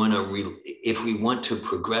 we want to, if we want to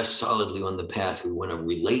progress solidly on the path, we want to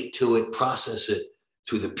relate to it, process it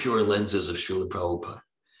through the pure lenses of Srila Prabhupada.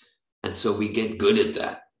 And so we get good at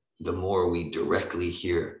that the more we directly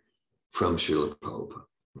hear from Srila Prabhupada.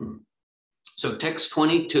 So text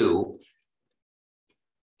 22,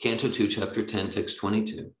 Canto 2, Chapter 10, text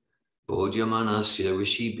 22. Bodhyamanasya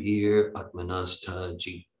rishibir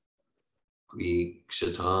atmanastaji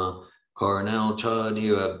grikshata karnal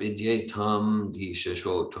chadira vidyetam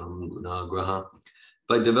dishashotam gunagraha.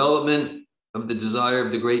 By development of the desire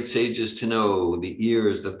of the great sages to know, the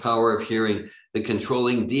ears, the power of hearing, the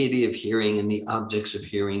controlling deity of hearing, and the objects of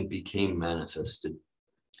hearing became manifested.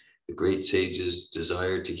 The great sages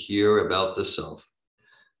desire to hear about the self.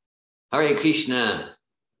 Hare Krishna.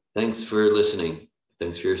 Thanks for listening.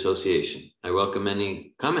 Thanks for your association. I welcome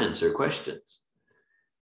any comments or questions.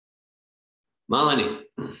 Malini.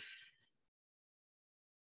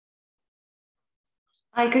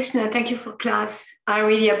 Hi, Krishna. Thank you for class. I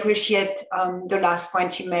really appreciate the last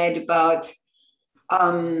point you made about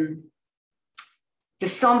the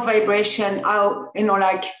sound vibration. How,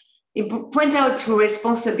 like it points out to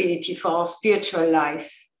responsibility for our spiritual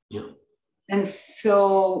life. Yeah. And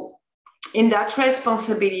so in that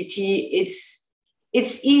responsibility,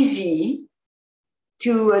 it's easy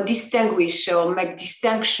to distinguish or make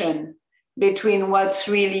distinction between what's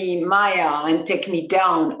really Maya and take me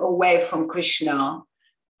down away from Krishna,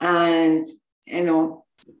 and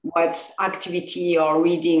what activity or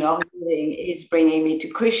reading or hearing is bringing me to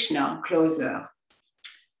Krishna closer.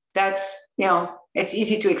 That's, it's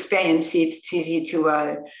easy to experience it. It's easy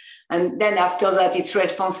to, and then after that, it's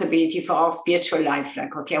responsibility for our spiritual life.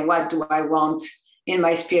 Like, okay, what do I want in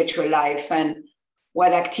my spiritual life? And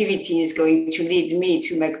what activity is going to lead me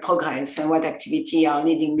to make progress, and what activity are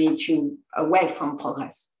leading me to away from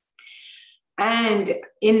progress. And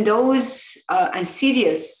in those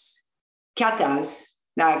insidious katas,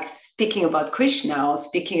 like speaking about Krishna or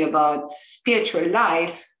speaking about spiritual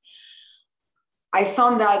life, I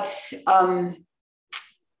found that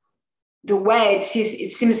the way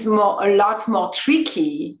it seems a lot more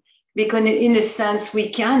tricky, because in a sense we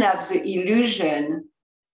can have the illusion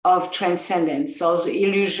of transcendence or the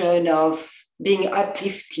illusion of being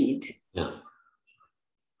uplifted. Yeah.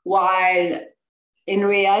 While in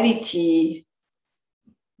reality,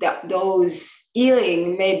 those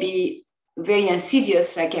hearing may be very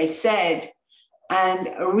insidious, like I said, and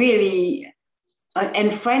really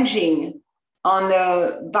infringing on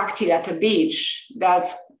the Bhakti Lata Beach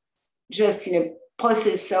that's just in a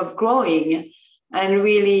process of growing and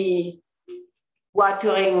really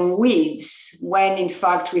watering weeds, when in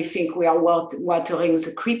fact we think we are watering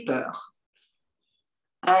the creeper.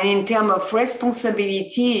 And in terms of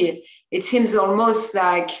responsibility, it seems almost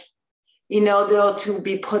like in order to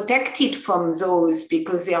be protected from those,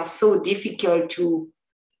 because they are so difficult to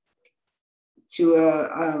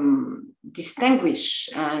distinguish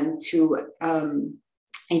and to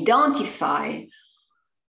identify,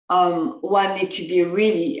 one needs to be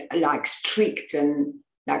really like strict and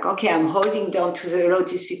like, okay, I'm holding down to the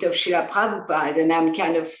lotus feet of Srila Prabhupada, and I'm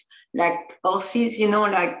kind of like horses,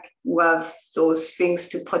 like who have those things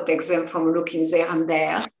to protect them from looking there and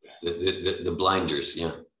there. The blinders,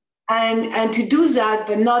 yeah. And to do that,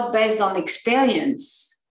 but not based on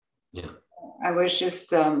experience. Yeah. I was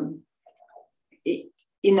just, in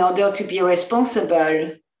order to be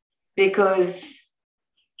responsible, because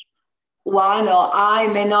one or I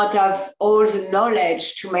may not have all the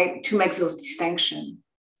knowledge to make those distinctions.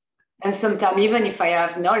 And sometimes even if I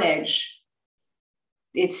have knowledge,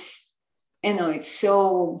 it's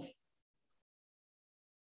so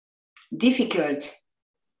difficult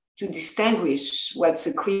to distinguish what's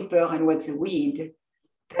a creeper and what's a weed,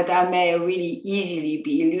 that I may really easily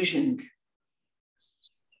be illusioned.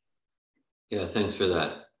 Yeah, thanks for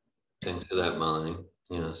that. Thanks for that, Malini.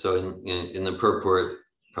 So in the purport,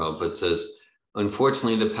 Prabhupada says,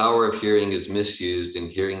 unfortunately, the power of hearing is misused in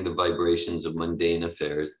hearing the vibrations of mundane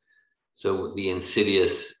affairs. So the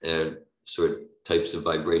insidious sort of types of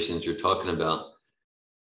vibrations you're talking about,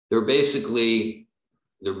 they're basically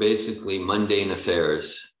mundane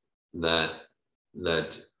affairs that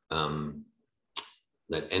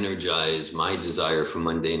energize my desire for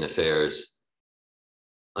mundane affairs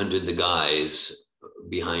under the guise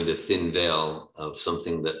behind a thin veil of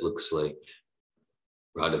something that looks like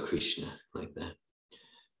Radha Krishna, like that.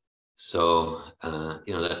 So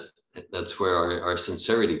that's where our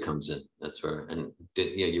sincerity comes in. That's where, and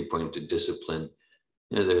you point to discipline.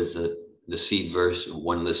 There's the seed verse,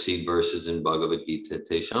 one of the seed verses in Bhagavad Gita,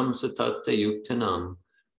 Tesham satate yuktanam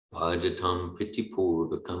bhajatam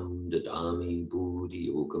pritipurvakam dadami buddhi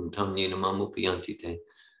yogam tam yenamamupiyantite.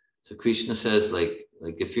 So Krishna says, like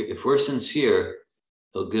if we're sincere,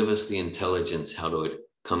 he'll give us the intelligence how to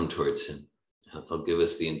come towards him. He'll give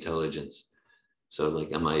us the intelligence. So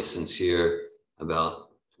like, am I sincere about,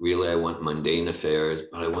 really I want mundane affairs,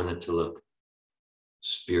 but I want it to look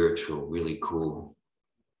spiritual, really cool.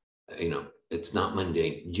 You know, it's not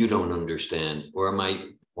mundane. You don't understand. Or am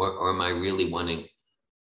I really wanting,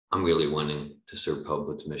 I'm really wanting to serve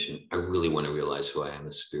Prabhupada's mission. I really want to realize who I am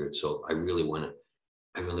as spirit soul. I really want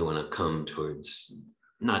to come towards,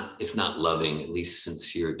 not, if not loving, at least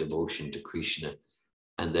sincere devotion to Krishna.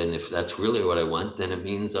 And then if that's really what I want, then it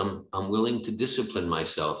means I'm willing to discipline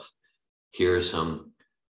myself. Here are some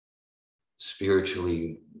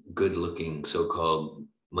spiritually good-looking, so-called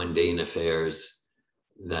mundane affairs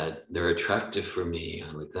that they're attractive for me,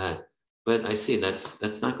 like that. But I see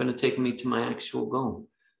that's not going to take me to my actual goal.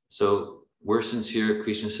 So we're sincere.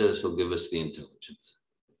 Krishna says he'll give us the intelligence.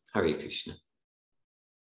 Hare Krishna.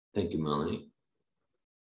 Thank you, Melanie.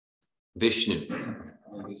 Vishnu. Thank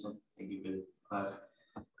you for the class.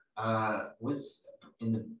 What's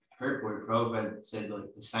in the purport? Prabhupada said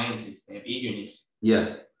like the scientists, they have eagerness.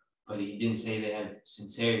 Yeah. But he didn't say they have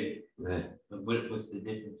sincerity. Right. But what's the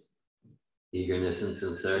difference? Eagerness and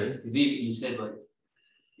sincerity. Because you said like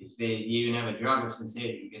if they even have a drop of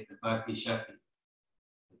sincerity, you get the bhakti shakti.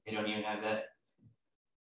 They don't even have that.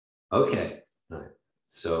 Okay. All right.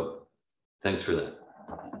 So thanks for that.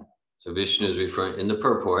 So Vishnu is referring in the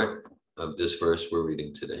purport of this verse we're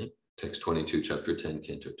reading today, text 22, chapter 10,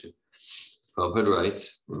 canto 2. Prabhupada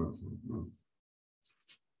writes,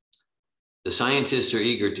 the scientists are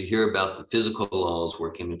eager to hear about the physical laws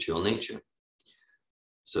working material nature.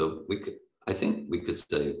 So I think we could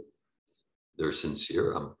say they're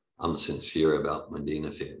sincere. I'm sincere about mundane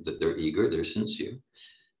affairs, that they're eager, they're sincere.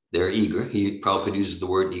 They're eager. Prabhupada uses the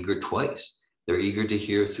word eager twice. They're eager to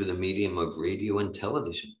hear through the medium of radio and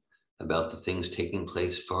television about the things taking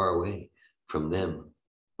place far away from them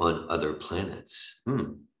on other planets.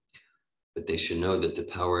 But they should know that the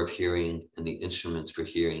power of hearing and the instruments for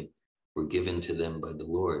hearing were given to them by the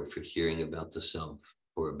Lord for hearing about the self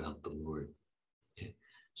or about the Lord. Okay.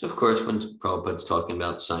 So of course, when Prabhupada's talking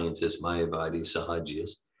about scientists, Mayavadis,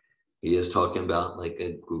 Sahajiyas, he is talking about like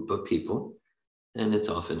a group of people. And it's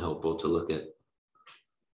often helpful to look at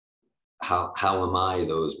how am I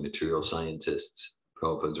those material scientists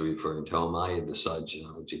Prabhupada's referring to? How am I the Sahaji,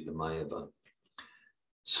 the Mayavad?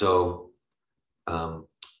 So I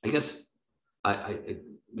guess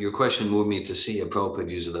your question moved me to see a Prabhupada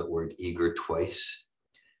uses that word eager twice.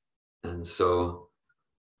 And so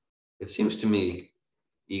it seems to me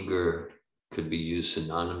eager could be used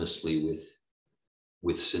synonymously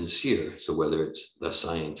with sincere. So whether it's the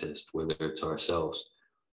scientist, whether it's ourselves,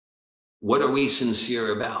 what are we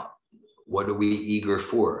sincere about? What are we eager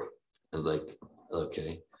for? And like,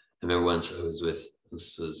 okay, I remember once I was with, I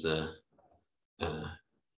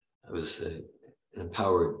was an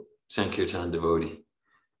empowered Sankirtan devotee,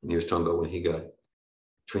 and he was talking about when he got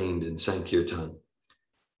trained in Sankirtan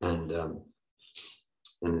and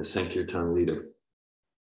the Sankirtan leader.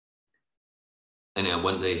 And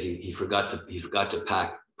one day he forgot to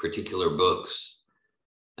pack particular books,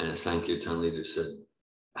 and the Sankirtan leader said,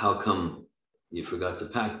 "How come you forgot to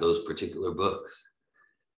pack those particular books?"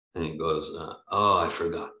 And he goes, "Oh, I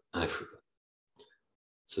forgot.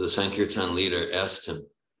 So the Sankirtan leader asked him,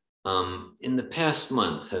 in the past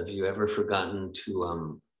month, have you ever forgotten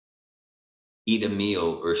to eat a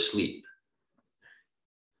meal or sleep?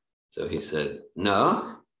 So he said,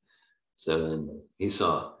 no. So then he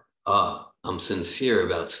saw, I'm sincere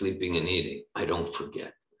about sleeping and eating. I don't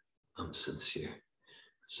forget. I'm sincere.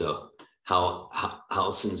 So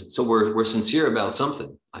so we're sincere about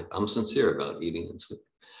something. I'm sincere about eating and sleeping.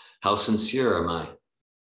 How sincere am I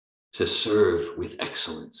to serve with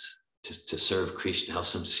excellence, to serve Krishna? How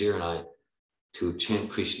sincere am I to chant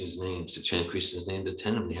Krishna's names,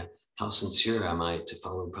 attentively? How sincere am I to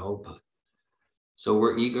follow Prabhupada? So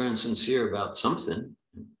we're eager and sincere about something.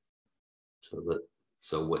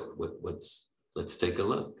 Let's take a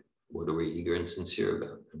look. What are we eager and sincere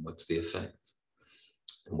about? And what's the effect?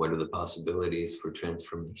 And what are the possibilities for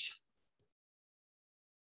transformation?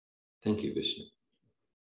 Thank you, Vishnu.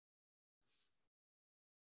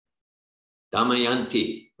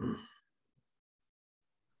 Damayanti.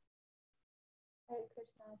 Hare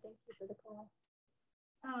Krishna, thank you for the class.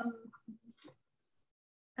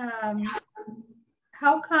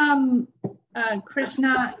 How come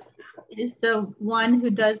Krishna is the one who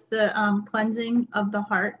does the cleansing of the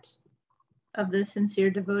heart? of the sincere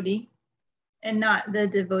devotee and not the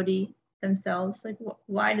devotee themselves? Like,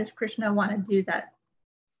 why does Krishna want to do that,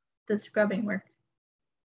 the scrubbing work?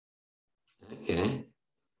 Okay.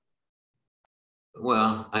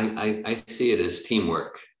 Well, I see it as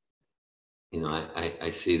teamwork. You know, I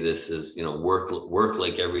see this as, you know, work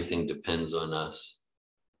like everything depends on us,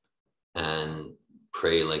 and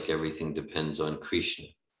pray like everything depends on Krishna.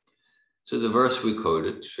 So the verse we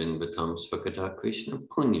quoted, Srinvatam Svakata Krishna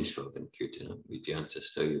Punya Shobhan Kirtana Vidyanta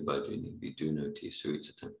Stoya Bhajani Vidunoti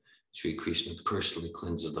Suritatam. Sri Krishna personally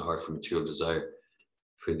cleanses the heart from material desire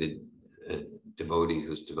for the devotee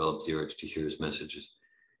who's developed the urge to hear his messages.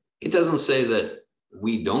 It doesn't say that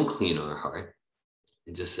we don't clean our heart.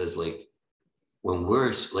 It just says, like, when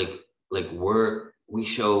we're we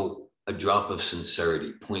show a drop of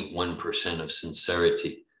sincerity, 0.1% of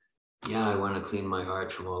sincerity. Yeah, I want to clean my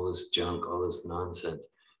heart from all this junk, all this nonsense.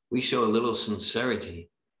 We show a little sincerity,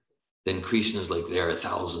 then Krishna's like there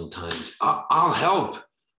 1,000 times. I'll help.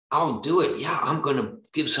 I'll do it. Yeah, I'm going to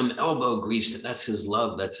give some elbow grease. That's his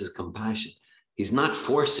love. That's his compassion. He's not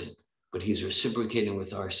forcing, but he's reciprocating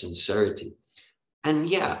with our sincerity. And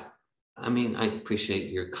yeah, I mean, I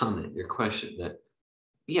appreciate your comment, your question that,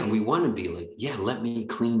 yeah, we want to be like, yeah, let me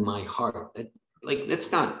clean my heart.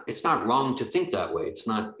 It's not wrong to think that way. It's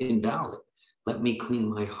not invalid. Let me clean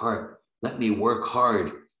my heart. Let me work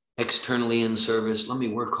hard externally in service. Let me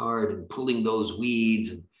work hard in pulling those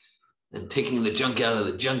weeds and taking the junk out of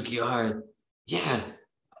the junkyard. Yeah,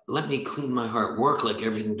 let me clean my heart. Work like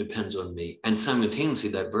everything depends on me. And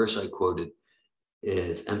simultaneously, that verse I quoted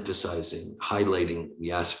is emphasizing, highlighting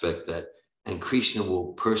the aspect that, and Krishna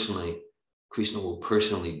will personally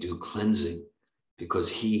do cleansing, because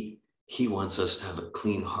he wants us to have a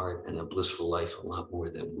clean heart and a blissful life a lot more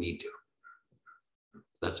than we do.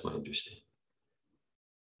 That's my understanding.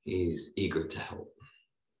 He's eager to help.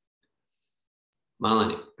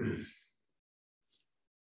 Malini.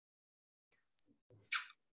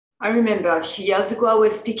 I remember a few years ago, I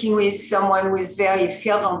was speaking with someone who is very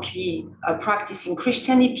fervently practicing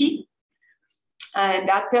Christianity. And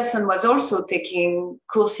that person was also taking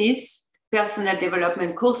courses, personal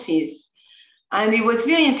development courses. And it was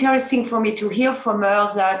very interesting for me to hear from her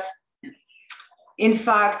that, in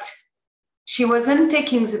fact, she wasn't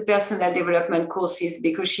taking the personal development courses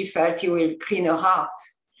because she felt it will clean her heart.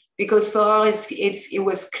 Because for her, it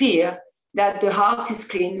was clear that the heart is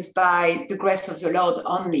cleansed by the grace of the Lord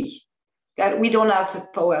only, that we don't have the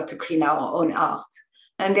power to clean our own heart.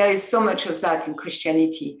 And there is so much of that in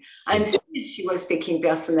Christianity. And still she was taking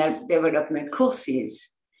personal development courses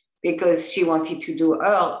because she wanted to do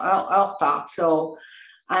her part. So,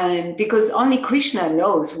 and because only Krishna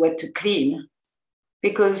knows what to clean,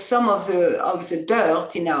 because some of the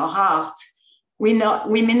dirt in our heart, we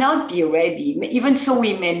may not be ready. Even so,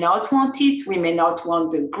 we may not want it. We may not want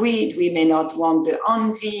the greed. We may not want the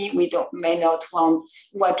envy. May not want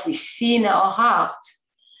what we see in our heart.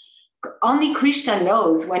 Only Krishna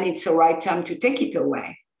knows when it's the right time to take it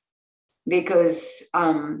away, because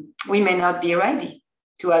we may not be ready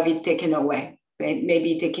to have it taken away.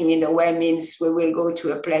 Maybe taking it away means we will go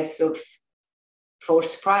to a place of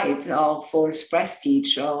false pride or false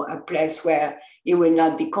prestige, or a place where it will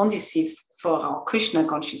not be conducive for our Krishna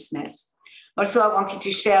consciousness. Also, I wanted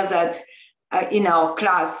to share that in our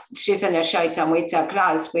class, Chaitanya Charitamrita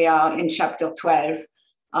class, we are in chapter 12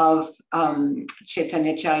 of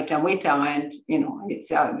Chaitanya Charitamrita, and it's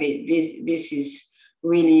this is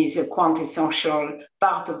really the quintessential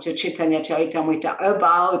part of the Chaitanya Charitamrita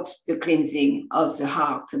about the cleansing of the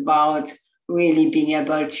heart, about really being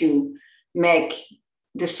able to make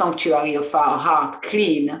the sanctuary of our heart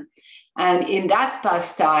clean. And in that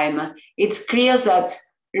pastime, it's clear that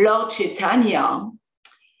Lord Chaitanya,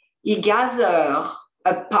 he gathered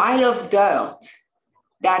a pile of dirt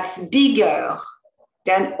that's bigger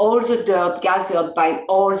than all the dirt gathered by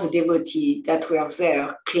all the devotees that were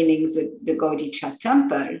there cleaning the Gaudiya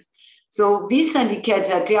temple. So this indicates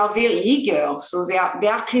that they are very eager. So they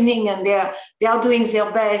are cleaning and they are doing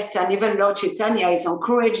their best. And even Lord Chaitanya is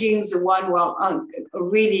encouraging the one who are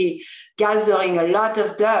really gathering a lot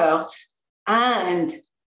of dirt. And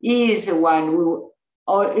he is the one who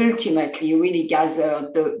ultimately really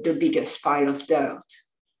gathered the biggest pile of dirt.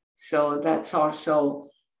 So that's also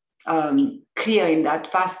clear in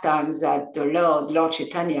that pastime that the Lord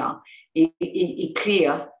Chaitanya, he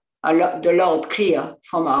clear. The Lord clear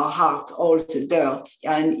from our heart all the dirt,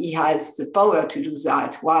 and he has the power to do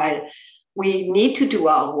that, while we need to do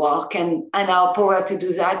our work, and our power to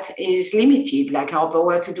do that is limited, like our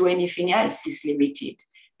power to do anything else is limited,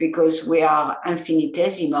 because we are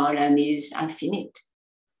infinitesimal and he is infinite.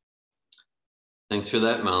 Thanks for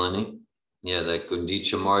that, Melanie. Yeah, that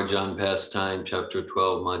Gundicha Marjan pastime, chapter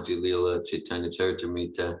 12, Madhya Lila, Chaitanya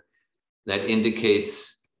Charitamrita, that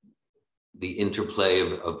indicates the interplay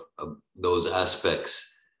of those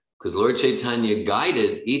aspects. Because Lord Chaitanya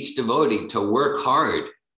guided each devotee to work hard,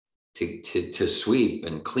 to sweep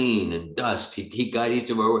and clean and dust. He guided each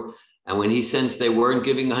devotee. And when he sensed they weren't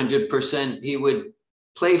giving 100%, he would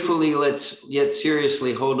playfully, yet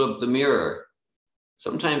seriously hold up the mirror.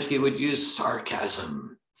 Sometimes he would use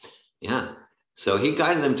sarcasm. Yeah. So he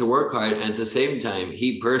guided them to work hard. And at the same time,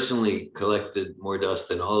 he personally collected more dust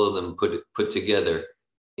than all of them put together,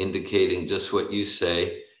 indicating just what you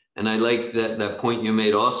say. And I like that point you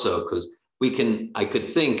made also, because I could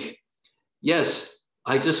think, yes,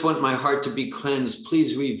 I just want my heart to be cleansed.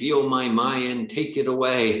 Please reveal my Maya and take it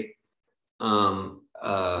away. I'm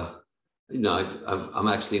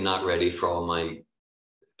actually not ready for all my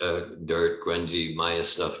dirt, grungy Maya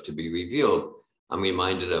stuff to be revealed. I'm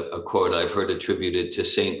reminded of a quote I've heard attributed to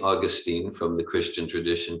St. Augustine from the Christian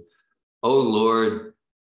tradition. Oh Lord,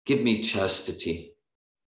 give me chastity,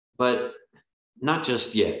 but not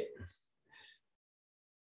just yet.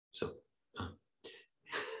 So,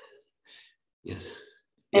 yes.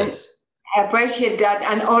 I appreciate that.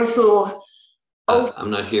 And also,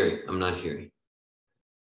 I'm not hearing.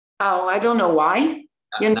 Oh, I don't know why.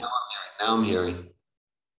 Now I'm hearing.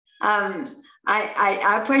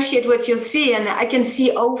 I appreciate what you see, and I can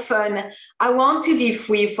see often I want to be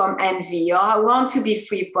free from envy, or I want to be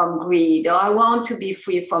free from greed, or I want to be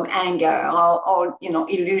free from anger or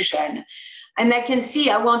illusion. And I can see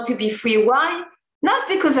I want to be free. Why? Not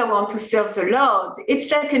because I want to serve the Lord.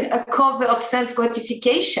 It's like a covert sense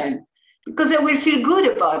gratification, because I will feel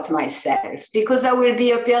good about myself, because I will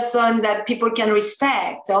be a person that people can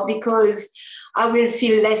respect, or because I will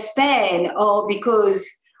feel less pain, or because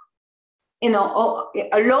a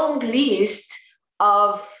long list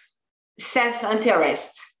of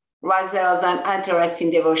self-interest rather than interest in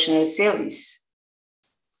devotional service.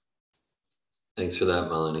 Thanks for that,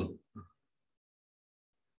 Melanie.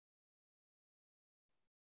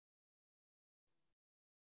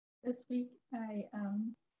 This week,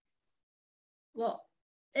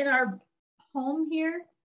 in our home here,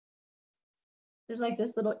 there's like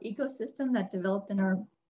this little ecosystem that developed in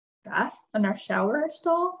our shower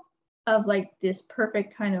stall, of like this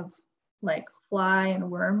perfect kind of like fly and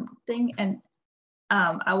worm thing, and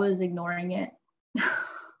I was ignoring it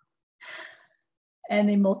and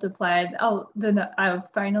they multiplied. Then I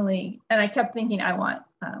finally, and I kept thinking I want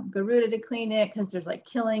Garuda to clean it because there's like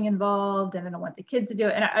killing involved and I don't want the kids to do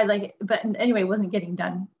it, and I like it, but anyway, it wasn't getting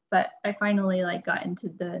done. But I finally like got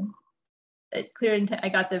into I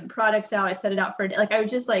got the products out, I set it out for, like, I was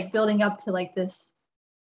just like building up to like this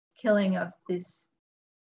killing of this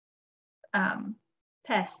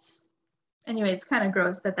pests. Anyway, it's kind of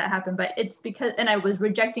gross that happened, but it's because, and I was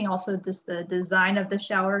rejecting also just the design of the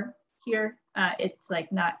shower here. It's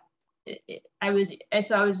like not, I was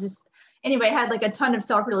just, anyway, I had like a ton of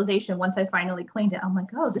self-realization once I finally cleaned it. I'm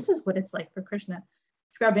like, oh, this is what it's like for Krishna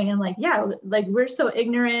scrubbing. And like, yeah, like we're so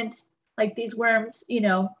ignorant, like these worms,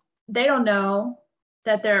 they don't know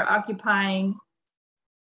that they're occupying,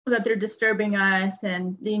 that they're disturbing us,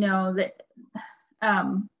 and that,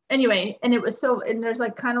 anyway, and it was so, and there's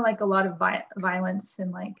like kind of like a lot of violence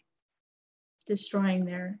and like destroying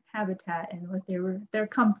their habitat and what their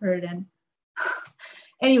comfort. And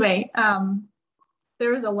anyway,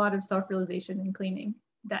 there was a lot of self-realization and cleaning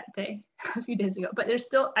that day a few days ago, but I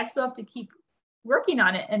still have to keep working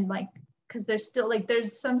on it, and like, because there's still like,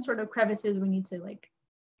 there's some sort of crevices we need to like,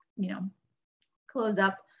 close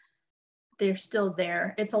up. They're still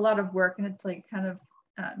there. It's a lot of work, and it's like kind of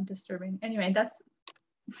disturbing. Anyway, that's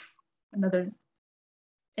another,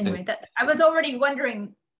 that I was already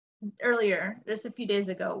wondering earlier, just a few days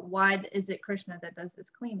ago, why is it Krishna that does this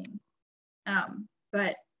cleaning?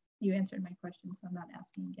 But you answered my question, so I'm not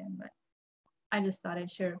asking again, but I just thought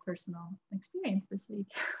I'd share a personal experience this week.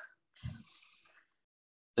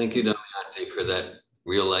 Thank you, Damayanti, for that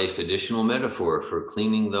real life additional metaphor for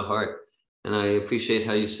cleaning the heart. And I appreciate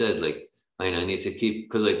how you said, like, I need to keep,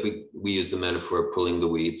 because like we use the metaphor of pulling the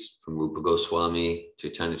weeds from Rupa Goswami to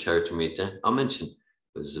Chaitanya Charitamrita. I'll mention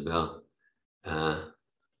it was about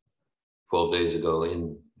 12 days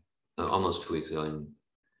ago, almost 2 weeks ago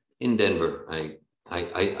in Denver. I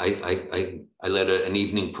led an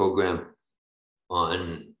evening program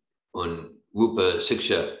on Rupa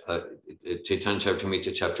Siksha, Chaitanya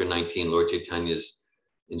Charitamrita, chapter 19, Lord Chaitanya's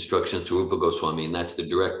instructions to Rupa Goswami, and that's the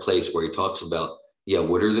direct place where he talks about,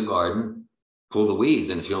 water the garden, pull the weeds,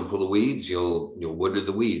 and if you don't pull the weeds, you'll water the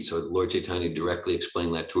weeds. So Lord Chaitanya directly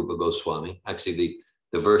explained that to Rupa Goswami. Actually,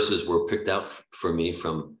 the verses were picked out for me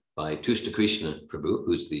from by Tushta Krishna Prabhu,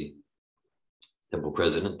 who's the temple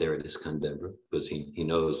president there at Iskandebra, because he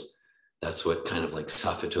knows that's what kind of like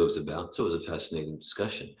Sappho is about. So it was a fascinating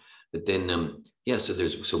discussion. But then, so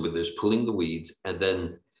there's pulling the weeds, and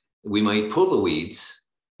then we might pull the weeds,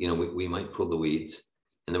 we might pull the weeds,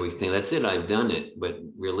 and then we think, that's it, I've done it. But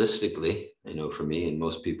realistically, I know for me and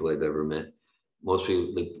most people I've ever met, most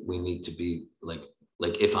people, like, we need to be like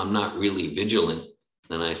if I'm not really vigilant,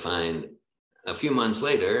 then I find a few months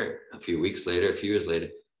later, a few weeks later, a few years later,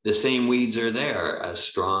 the same weeds are there, as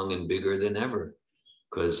strong and bigger than ever.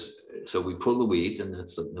 So we pull the weeds, and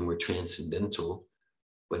then we're transcendental.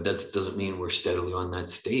 But that doesn't mean we're steadily on that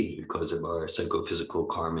stage because of our psychophysical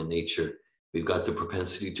karma nature. We've got the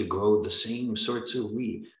propensity to grow the same sorts of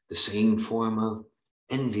weed, the same form of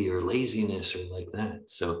envy or laziness or like that.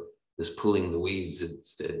 So this pulling the weeds, it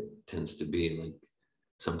tends to be like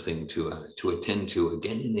something to attend to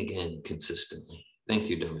again and again consistently. Thank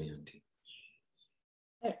you, Damayanti.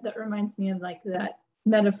 That reminds me of like that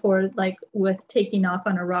metaphor, like with taking off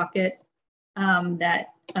on a rocket,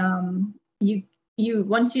 you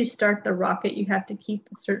once you start the rocket, you have to keep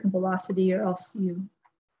a certain velocity or else you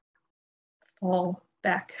fall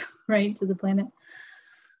back right to the planet.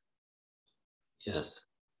 Yes.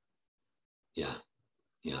 Yeah.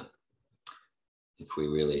 If we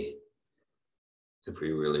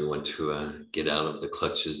really want to get out of the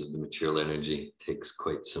clutches of the material energy, it takes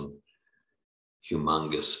quite some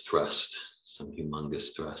humongous thrust.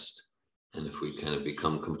 And if we kind of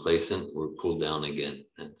become complacent, we're pulled down again.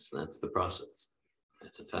 That's the process.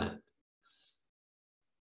 That's a fact.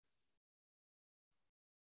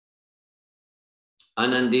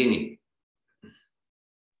 Anandini.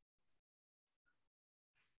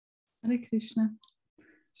 Hare Krishna,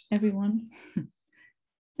 everyone.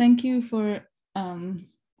 Thank you for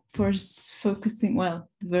focusing. Well,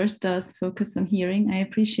 the verse does focus on hearing. I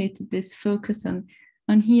appreciated this focus on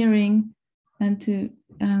hearing, and to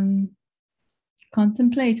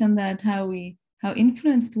contemplate on that, how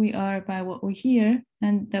influenced we are by what we hear,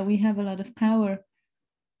 and that we have a lot of power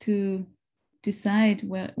to decide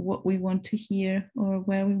what we want to hear or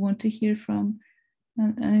where we want to hear from.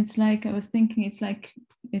 And it's like, I was thinking, it's like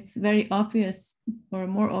it's very obvious, or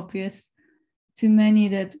more obvious to many,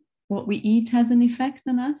 that what we eat has an effect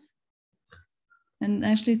on us. And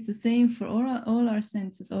actually it's the same for all our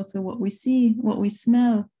senses, also what we see, what we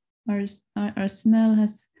smell. Our smell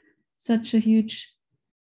has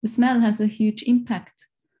the smell has a huge impact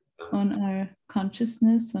on our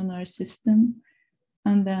consciousness, on our system.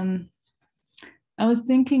 And I was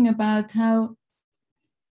thinking about how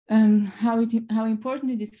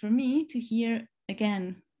important it is for me to hear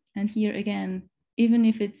again and hear again, even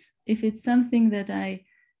if it's something that I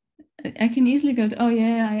can easily go to, oh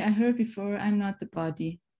yeah, I heard before, I'm not the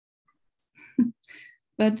body.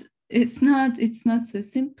 But it's not so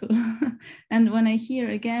simple. And when I hear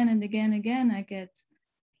again and again, I get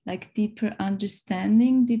like deeper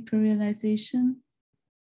understanding, deeper realization.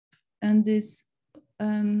 And this, I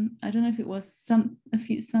don't know if it was some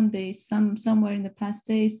days, somewhere in the past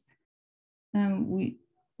days,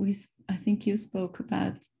 I think you spoke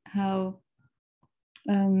about how,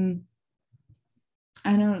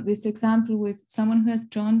 I know this example with someone who has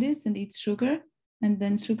jaundice and eats sugar, and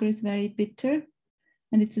then sugar is very bitter.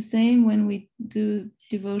 And it's the same when we do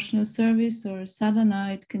devotional service or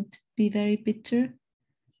sadhana, it can be very bitter.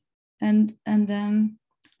 And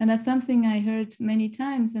that's something I heard many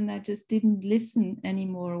times, and I just didn't listen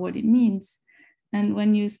anymore what it means. And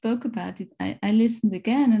when you spoke about it, I listened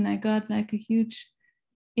again, and I got like a huge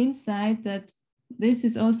insight that this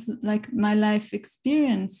is also like my life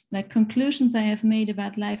experience, like conclusions I have made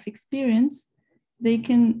about life experience, they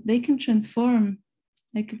can transform.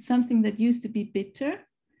 Like it's something that used to be bitter.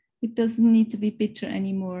 It doesn't need to be bitter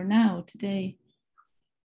anymore now, today.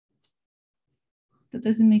 That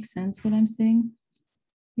doesn't make sense what I'm saying.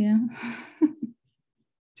 Yeah.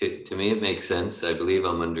 To me, it makes sense. I believe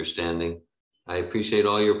I'm understanding. I appreciate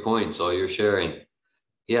all your points, all your sharing.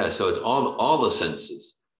 Yeah, so it's all the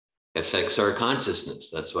senses affects our consciousness.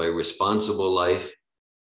 That's why responsible life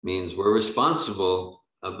means we're responsible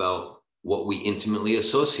about what we intimately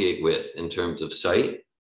associate with in terms of sight,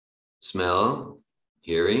 smell,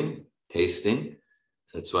 hearing, tasting.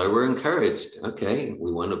 That's why we're encouraged. Okay,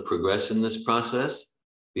 we want to progress in this process.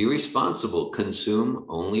 Be responsible. Consume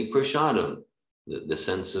only prasadam, the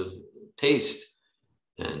sense of taste,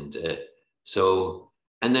 and the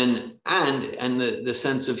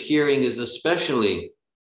sense of hearing is especially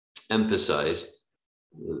emphasized.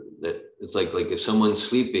 That it's like if someone's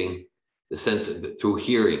sleeping, the sense of through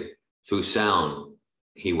hearing, through sound,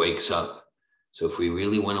 he wakes up. So if we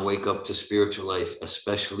really want to wake up to spiritual life,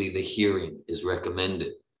 especially the hearing is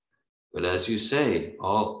recommended. But as you say,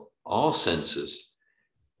 all senses.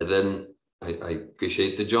 And then I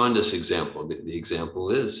appreciate the jaundice example. The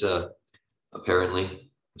example is apparently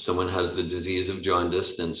if someone has the disease of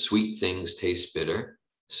jaundice, then sweet things taste bitter.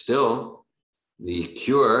 Still, the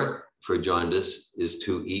cure for jaundice is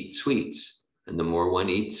to eat sweets. And the more one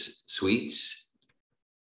eats sweets,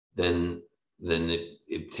 then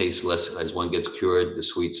it tastes less. As one gets cured, the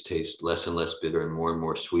sweets taste less and less bitter and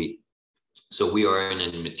more sweet. So we are in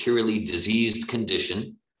a materially diseased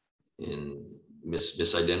condition in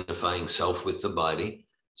misidentifying self with the body.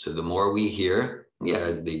 So the more we hear,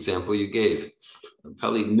 the example you gave,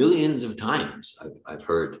 probably millions of times I've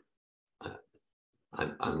heard,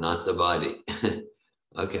 I'm not the body.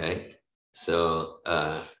 Okay, so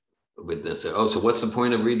with this, so what's the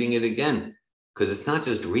point of reading it again? Because it's not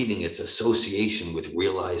just reading, it's association with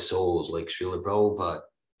realized souls like Srila Prabhupada.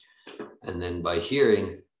 And then by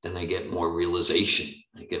hearing, then I get more realization.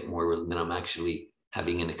 I get more, then I'm actually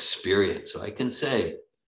having an experience. So I can say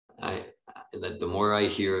that the more I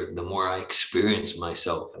hear, the more I experience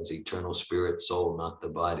myself as eternal spirit, soul, not the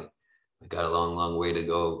body. I got a long way to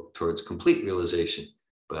go towards complete realization,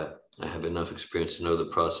 but I have enough experience to know the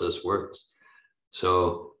process works.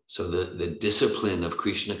 So the discipline of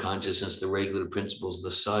Krishna consciousness, the regulative principles,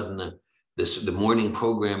 the sadhana, the morning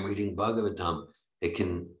program reading Bhagavatam, it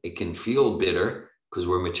can feel bitter because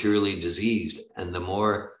we're materially diseased. And the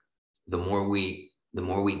more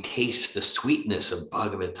we taste the sweetness of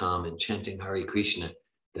Bhagavatam and chanting Hare Krishna,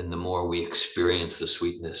 then the more we experience the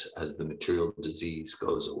sweetness as the material disease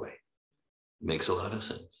goes away. It makes a lot of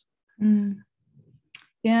sense.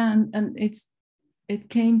 Yeah, and it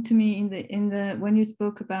came to me in the when you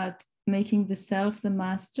spoke about making the self the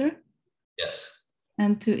master. Yes.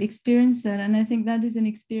 And to experience that, and I think that is an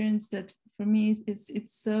experience that for me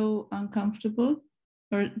it's so uncomfortable,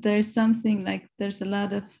 or there's something like there's a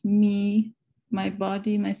lot of me, my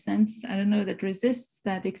body, my senses, I don't know, that resists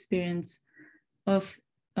that experience of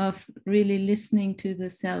really listening to the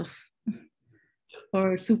self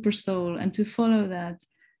or super soul and to follow that.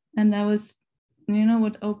 And I was,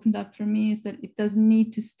 what opened up for me is that it doesn't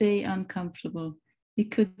need to stay uncomfortable.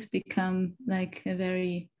 It could become like a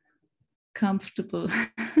very comfortable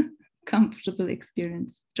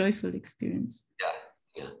experience, joyful experience.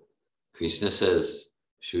 Yeah. Krishna says,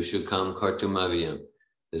 Shushukam kartumaviyam.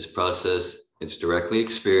 This process, it's directly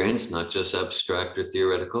experienced, not just abstract or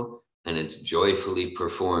theoretical, and it's joyfully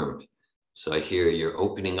performed. So I hear you're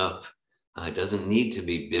opening up. It doesn't need to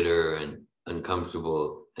be bitter and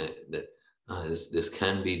uncomfortable. This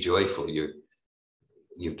can be joyful.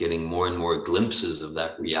 You're getting more and more glimpses of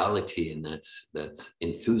that reality, and that's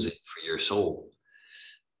enthusing for your soul.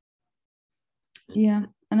 Yeah,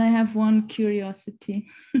 and I have one curiosity,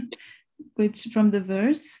 which from the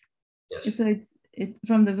verse. Yes. So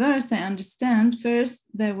from the verse, I understand first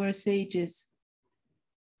there were sages,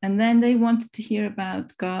 and then they wanted to hear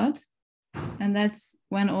about God, and that's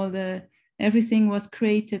when everything was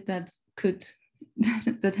created that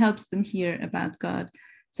that helps them hear about God.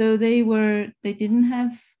 So they didn't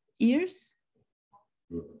have ears.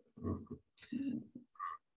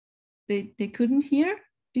 They couldn't hear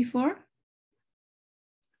before.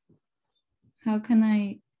 How can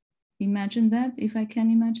I imagine that, if I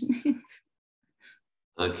can imagine it?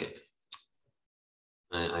 Okay.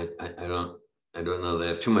 I don't know that I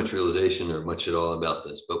have too much realization or much at all about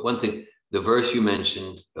this, but one thing, the verse you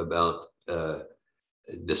mentioned about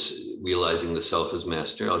this realizing the self as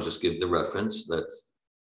master, I'll just give the reference. That's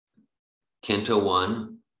Canto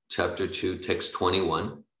 1, Chapter 2, Text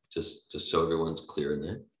 21, just so everyone's clear in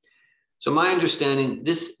that. So my understanding,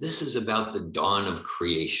 this is about the dawn of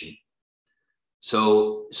creation.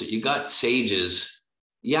 So you got sages,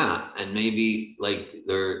 and maybe like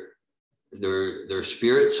they're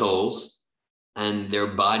spirit souls, and their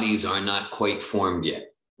bodies are not quite formed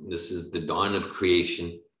yet. This is the dawn of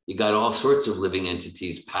creation. You got all sorts of living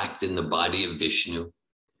entities packed in the body of Vishnu,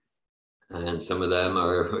 and some of them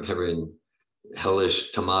are whatever in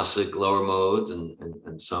hellish tamasic lower modes,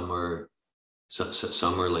 and some are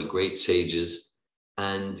like great sages.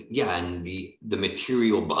 And the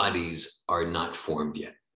material bodies are not formed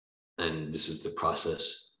yet. And this is the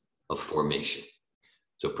process of formation.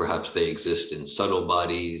 So perhaps they exist in subtle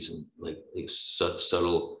bodies, and like such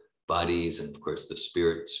subtle bodies. And of course the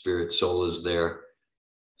spirit soul is there.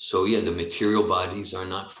 So the material bodies are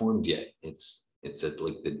not formed yet. It's at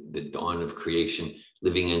like the dawn of creation.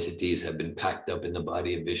 Living entities have been packed up in the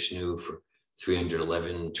body of Vishnu for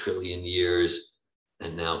 311 trillion years.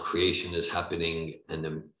 And now creation is happening,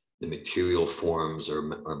 and the material forms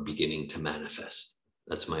are beginning to manifest.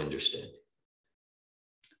 That's my understanding.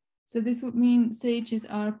 So this would mean sages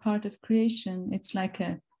are part of creation. It's like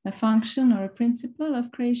a function or a principle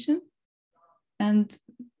of creation. And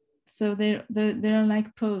so they're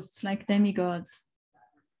like posts, like demigods.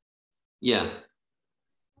 Yeah.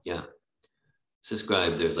 It's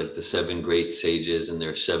described, there's like the 7 great sages, and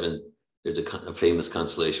there's a famous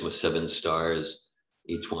constellation with 7 stars.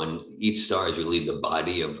 Each star is really the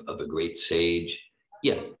body of a great sage.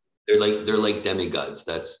 Yeah, they're like demigods.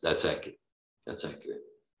 That's accurate. That's accurate.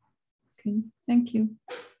 Okay, thank you.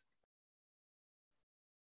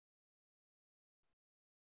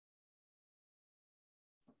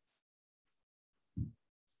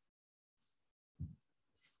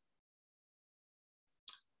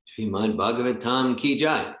 Srimad Bhagavatam ki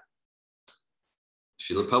jai.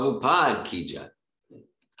 Srila Prabhupada ki jai.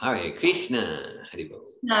 Hare Krishna. Hari Bol.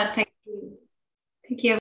 No, thank you. Thank you.